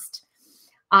past,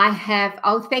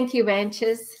 thank you,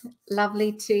 Ranchers.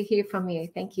 Lovely to hear from you.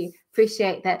 Thank you.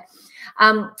 Appreciate that.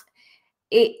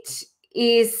 it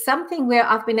is something where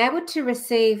I've been able to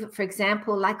receive, for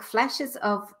example, like flashes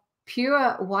of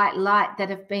pure white light that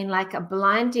have been like a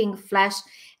blinding flash,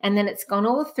 and then it's gone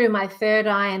all through my third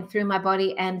eye and through my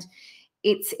body, and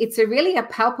it's a really a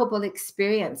palpable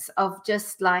experience of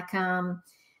just like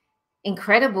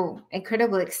incredible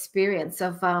experience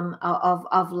of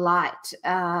light.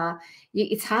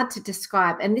 It's hard to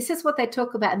describe, and this is what they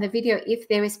talk about in the video, if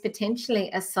there is potentially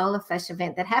a solar flash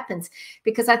event that happens,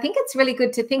 because I think it's really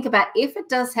good to think about, if it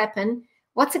does happen,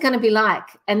 what's it going to be like?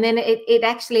 And then it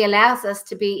actually allows us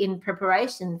to be in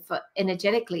preparation for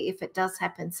energetically if it does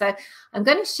happen. So I'm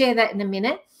going to share that in a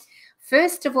minute.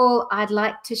 First of all, I'd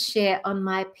like to share on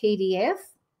my PDF.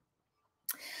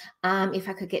 If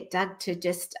I could get Doug to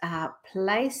just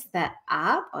place that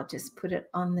up, I'll just put it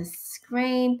on the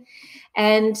screen.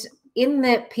 And in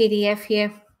the PDF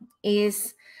here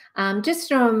is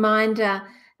just a reminder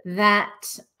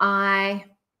that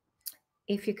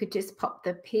if you could just pop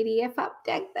the PDF up,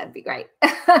 Doug, that'd be great.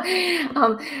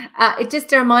 It's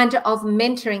just a reminder of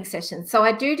mentoring sessions. So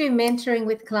I do mentoring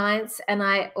with clients, and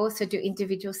I also do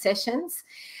individual sessions.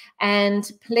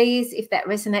 And please, if that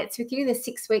resonates with you, there's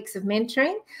 6 weeks of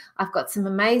mentoring. I've got some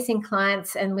amazing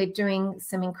clients, and we're doing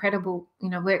some incredible,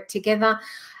 work together.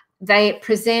 They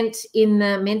present in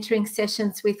the mentoring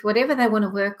sessions with whatever they want to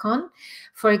work on.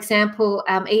 For example,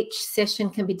 each session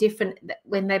can be different.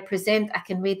 When they present, I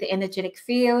can read the energetic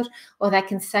field, or they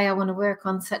can say, I want to work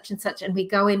on such and such. And we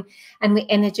go in and we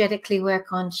energetically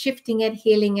work on shifting it,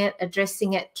 healing it,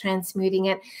 addressing it, transmuting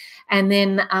it, and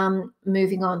then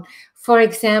moving on. For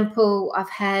example, I've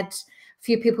had a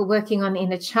few people working on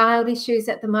inner child issues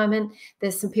at the moment.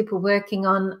 There's some people working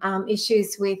on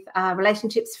issues with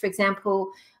relationships, for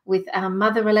example, with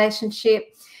mother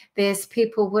relationship. There's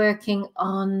people working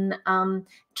on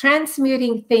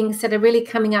transmuting things that are really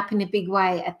coming up in a big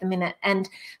way at the minute. And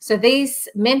so these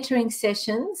mentoring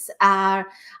sessions are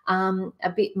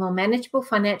a bit more manageable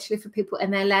financially for people,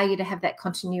 and they allow you to have that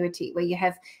continuity where you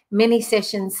have many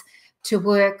sessions to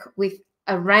work with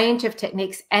a range of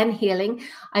techniques and healing.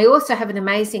 I also have an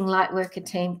amazing light worker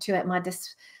team too at my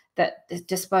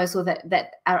disposal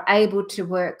that are able to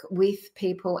work with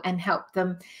people and help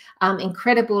them.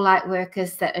 Incredible light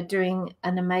workers that are doing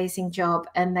an amazing job,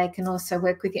 and they can also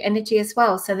work with your energy as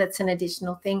well. So that's an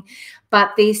additional thing.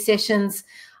 But these sessions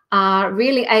are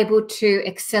really able to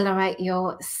accelerate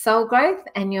your soul growth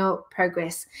and your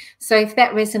progress. So if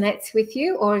that resonates with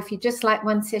you, or if you just like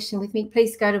one session with me,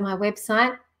 please go to my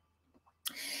website.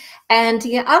 And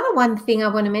the other one thing I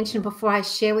want to mention before I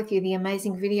share with you the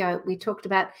amazing video we talked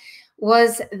about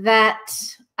was that,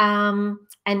 and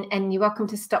you're welcome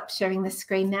to stop sharing the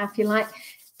screen now if you like,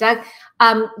 Doug.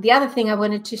 The other thing I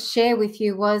wanted to share with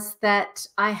you was that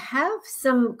I have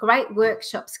some great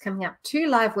workshops coming up, 2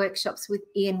 live workshops with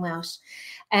Ian Welsh.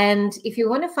 And if you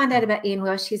want to find out about Ian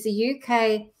Welsh, he's a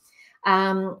UK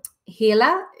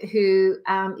healer who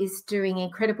is doing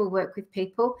incredible work with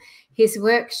people. His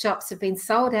workshops have been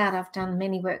sold out. I've done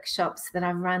many workshops that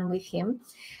I've run with him.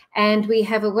 And we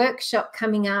have a workshop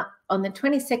coming up on the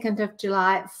 22nd of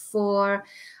July for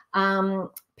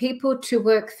people to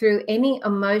work through any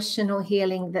emotional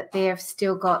healing that they've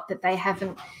still got that they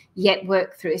haven't yet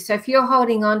worked through. So if you're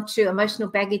holding on to emotional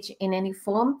baggage in any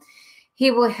form,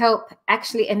 he will help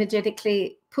actually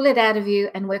energetically pull it out of you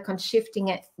and work on shifting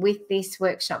it with this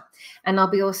workshop. And I'll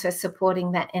be also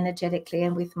supporting that energetically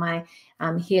and with my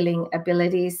healing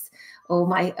abilities, or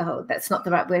my, that's not the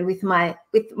right word, with my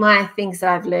things that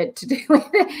I've learned to do with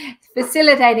it,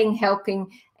 facilitating,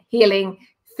 helping, healing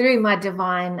through my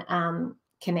divine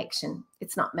connection.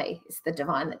 It's not me, it's the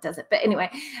divine that does it. But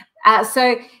anyway,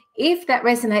 so if that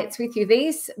resonates with you,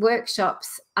 these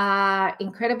workshops are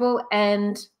incredible.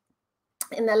 And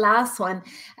in the last one,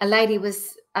 a lady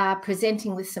was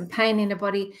presenting with some pain in her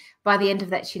body. By the end of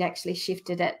that, she'd actually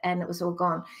shifted it and it was all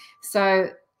gone. So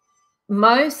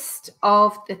most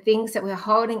of the things that we're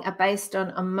holding are based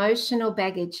on emotional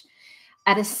baggage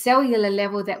at a cellular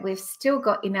level that we've still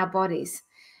got in our bodies.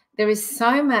 There is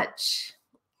so much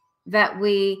that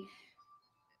we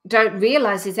don't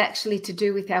realize is actually to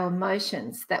do with our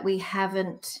emotions that we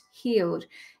haven't healed.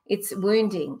 It's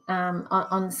wounding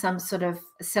on some sort of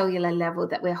cellular level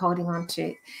that we're holding on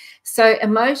to. So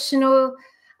emotional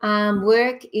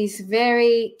work is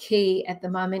very key at the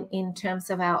moment in terms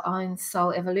of our own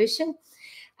soul evolution.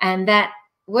 And that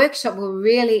workshop will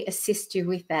really assist you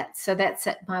with that. So that's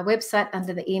at my website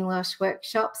under the Ian Welsh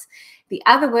workshops. The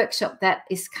other workshop that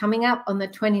is coming up on the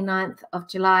 29th of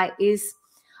July is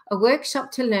a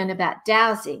workshop to learn about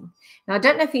dowsing. Now, I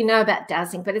don't know if you know about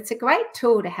dowsing, but it's a great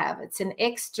tool to have. It's an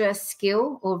extra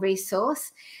skill or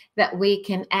resource that we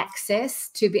can access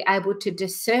to be able to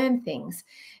discern things,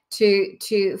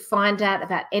 to find out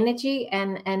about energy,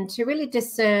 and to really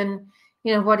discern,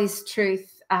 what is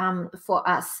truth for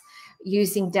us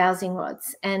using dowsing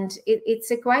rods. And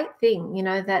it's a great thing,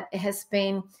 that it has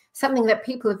been something that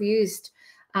people have used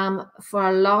for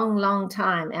a long, long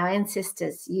time. Our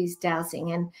ancestors used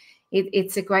dowsing, and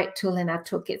it's a great tool in our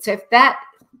toolkit. So if that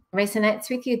resonates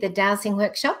with you, the dowsing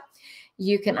workshop,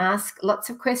 you can ask lots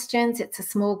of questions. It's a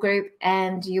small group,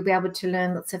 and you'll be able to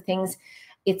learn lots of things.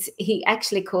 He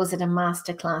actually calls it a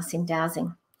masterclass in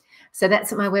dowsing. So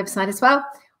that's at my website as well.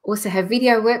 Also have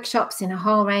video workshops in a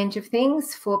whole range of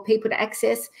things for people to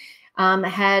access. I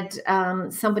had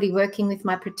somebody working with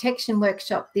my protection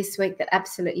workshop this week that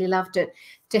absolutely loved it,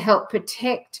 to help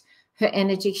protect her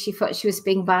energy. She thought she was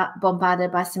being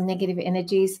bombarded by some negative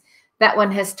energies. That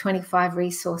one has 25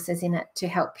 resources in it to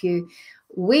help you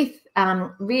with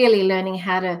really learning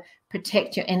how to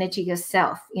protect your energy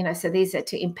yourself. So these are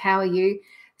to empower you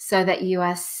so that you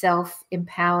are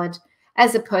self-empowered,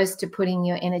 as opposed to putting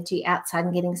your energy outside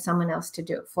and getting someone else to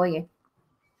do it for you.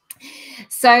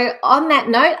 So on that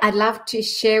note, I'd love to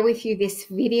share with you this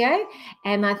video,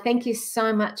 and I thank you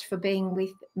so much for being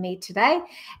with me today.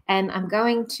 And I'm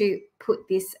going to put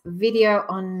this video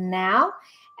on now.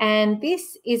 And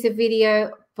this is a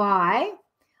video by,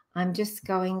 I'm just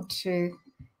going to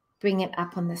bring it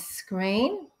up on the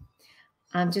screen.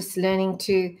 I'm just learning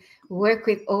to work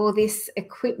with all this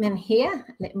equipment here.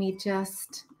 Let me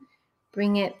just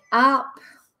bring it up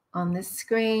on the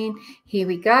screen. Here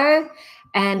we go.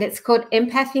 And it's called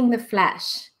Empathing the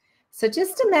Flash. So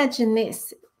just imagine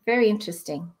this. Very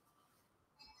interesting.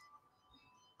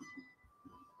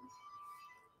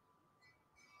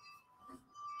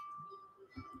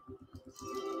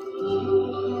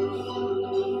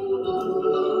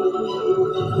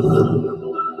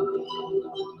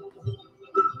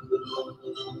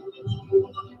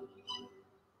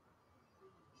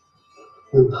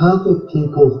 Empathic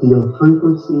people feel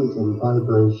frequencies and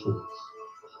vibrations.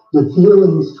 The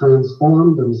feelings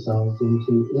transform themselves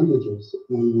into images,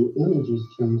 and the images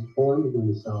transform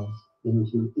themselves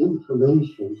into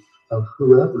information of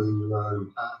whoever you are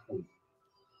empathing.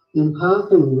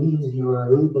 Empathing means you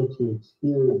are able to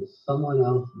experience someone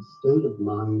else's state of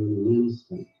mind in an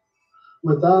instant.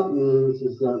 What that means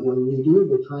is that when you do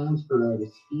the transfer at a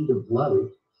speed of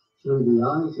light through the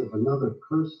eyes of another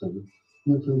person,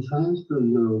 you can transfer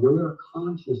your aware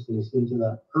consciousness into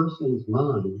that person's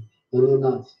mind, and in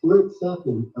that split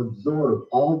second absorb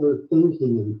all their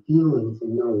thinking and feelings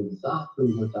and know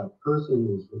exactly what that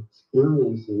person is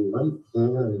experiencing right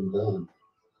there and then.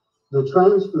 The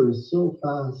transfer is so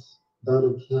fast that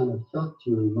it can affect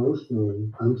you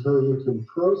emotionally until you can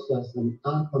process and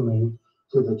acclimate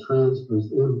to the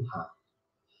transfer's impact.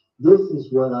 This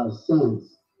is what I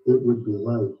sense it would be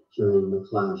like during the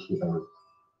flash event.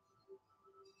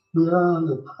 We are on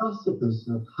the precipice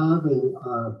of having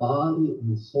our body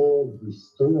and soul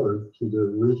restored to their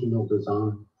original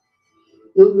design.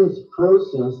 In this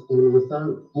process, and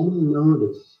without any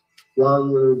notice, while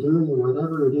you're doing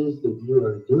whatever it is that you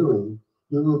are doing,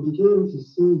 you will begin to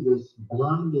see this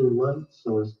blinding light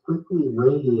source quickly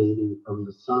radiating from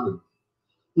the sun.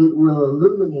 It will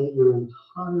illuminate your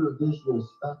entire visual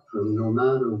spectrum, no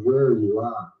matter where you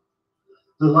are.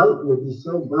 The light will be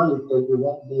so bright that you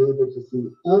won't be able to see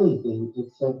anything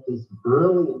except this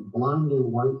brilliant,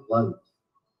 blinding white light.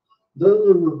 Then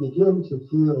you will begin to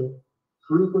feel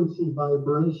frequency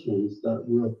vibrations that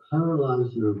will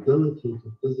paralyze your ability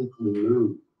to physically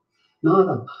move. Not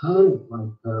a panic-like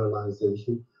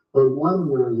paralyzation, but one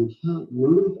where you can't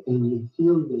move and you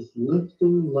feel this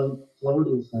lifting, light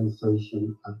floating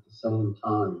sensation at the same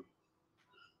time.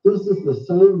 This is the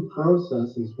same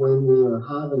process as when we are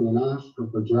having an astral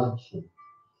projection.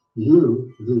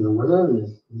 You, the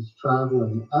awareness, is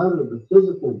traveling out of the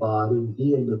physical body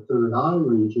via the third eye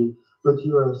region, but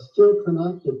you are still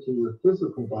connected to your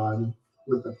physical body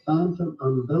with a phantom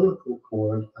umbilical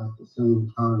cord at the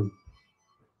same time.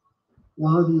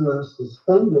 While you are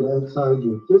suspended outside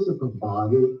your physical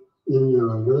body in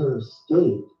your aware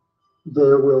state,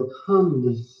 there will come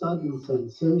this sudden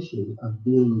sensation of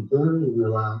being very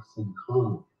relaxed and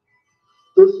calm.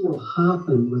 This will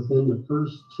happen within the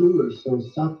first 2 or so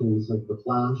seconds of the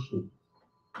flashing.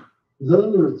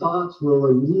 Then your thoughts will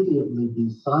immediately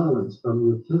be silenced from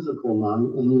your physical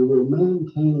mind, and you will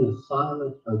maintain a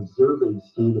silent, observing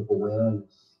state of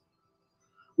awareness.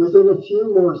 Within a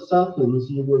few more seconds,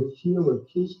 you will feel a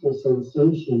peaceful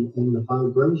sensation, and the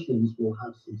vibrations will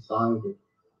have subsided.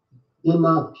 In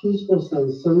that peaceful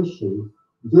sensation,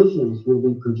 visions will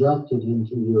be projected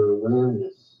into your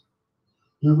awareness.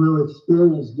 You will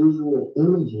experience visual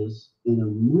images in a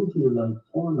movie-like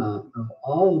format of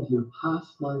all of your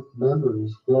past life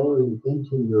memories flowing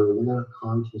into your aware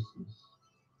consciousness.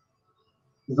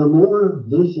 The more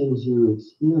visions you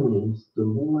experience, the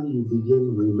more you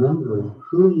begin remembering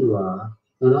who you are,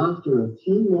 and after a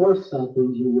few more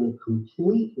seconds, you will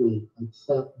completely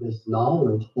accept this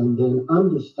knowledge and then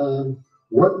understand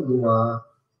what you are,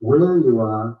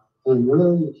 and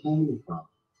where you came from.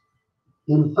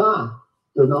 In fact,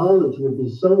 the knowledge will be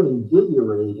so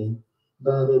invigorating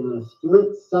that in a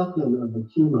split second of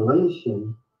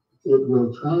accumulation, it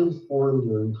will transform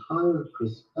your entire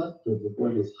perspective of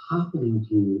what is happening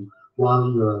to you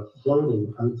while you are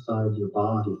floating outside your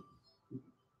body.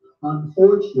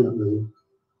 Unfortunately,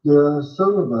 there are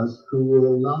some of us who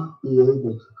will not be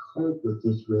able to cope with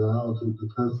this reality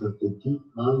because of the deep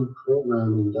mind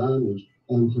programming damage,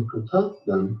 and to protect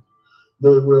them, they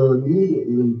will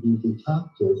immediately be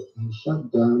detected and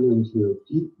shut down into a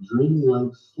deep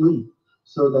dreamlike sleep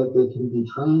so that they can be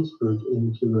transferred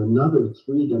into another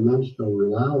three-dimensional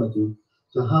reality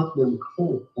to help them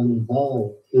cope and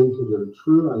evolve into their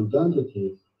true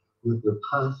identity with their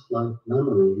past life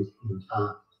memories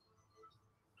intact.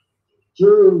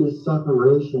 During this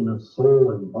separation of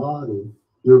soul and body,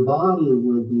 your body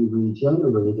will be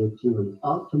regenerated to an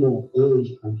optimal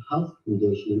age and health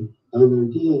condition,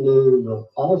 and your DNA will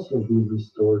also be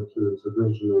restored to its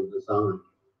original design.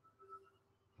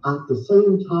 At the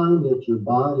same time that your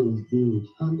body is being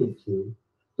tended to,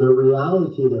 the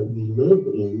reality that we live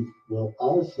in will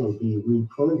also be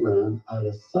reprogrammed at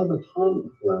a subatomic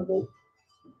level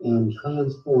and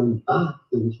transformed back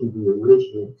into the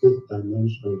original fifth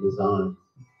dimensional design.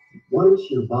 Once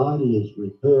your body is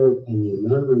repaired and your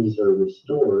memories are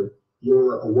restored,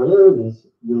 your awareness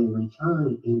will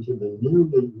return into the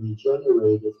newly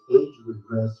regenerated,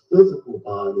 age-regressed physical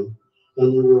body,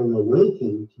 and you will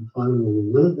awaken to finally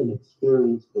live and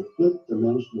experience the fifth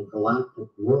dimensional galactic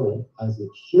world as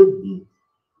it should be,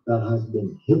 that has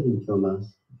been hidden from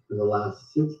us for the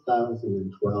last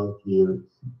 6,012 years.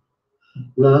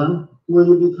 Now, will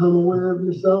you become aware of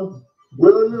yourself?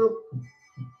 Will you?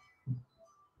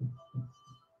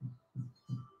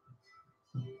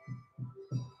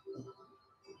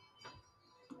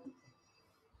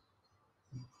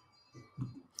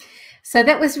 So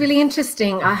that was really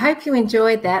interesting. I hope you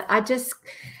enjoyed that. I just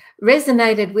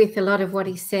resonated with a lot of what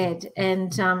he said,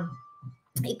 and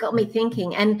it got me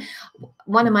thinking. And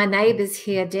one of my neighbors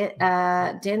here,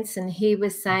 Denson, he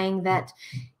was saying that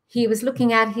he was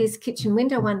looking out his kitchen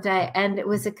window one day and it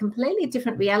was a completely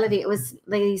different reality. It was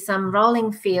these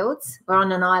rolling fields. We're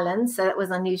on an island, so that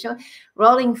was unusual.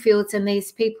 Rolling fields, and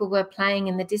these people were playing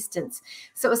in the distance.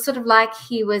 So it was sort of like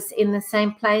he was in the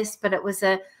same place, but it was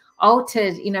a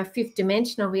altered, fifth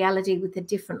dimensional reality with a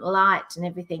different light and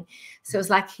everything. So it was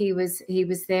like he was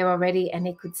there already and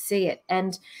he could see it.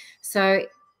 And so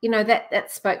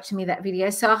that spoke to me, that video.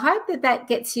 So I hope that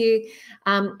gets you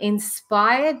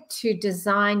inspired to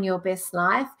design your best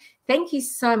life. Thank you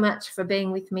so much for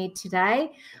being with me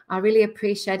today. I really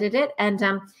appreciated it. And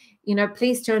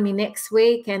please join me next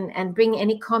week and bring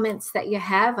any comments that you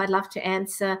have. I'd love to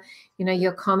answer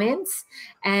your comments.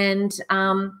 And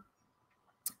I'm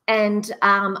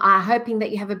hoping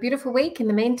that you have a beautiful week in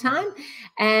the meantime.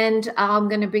 And I'm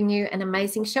going to bring you an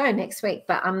amazing show next week,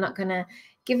 but I'm not going to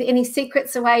give any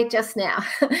secrets away just now.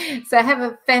 So have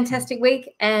a fantastic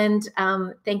week, and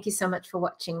thank you so much for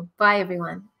watching. Bye,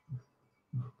 everyone.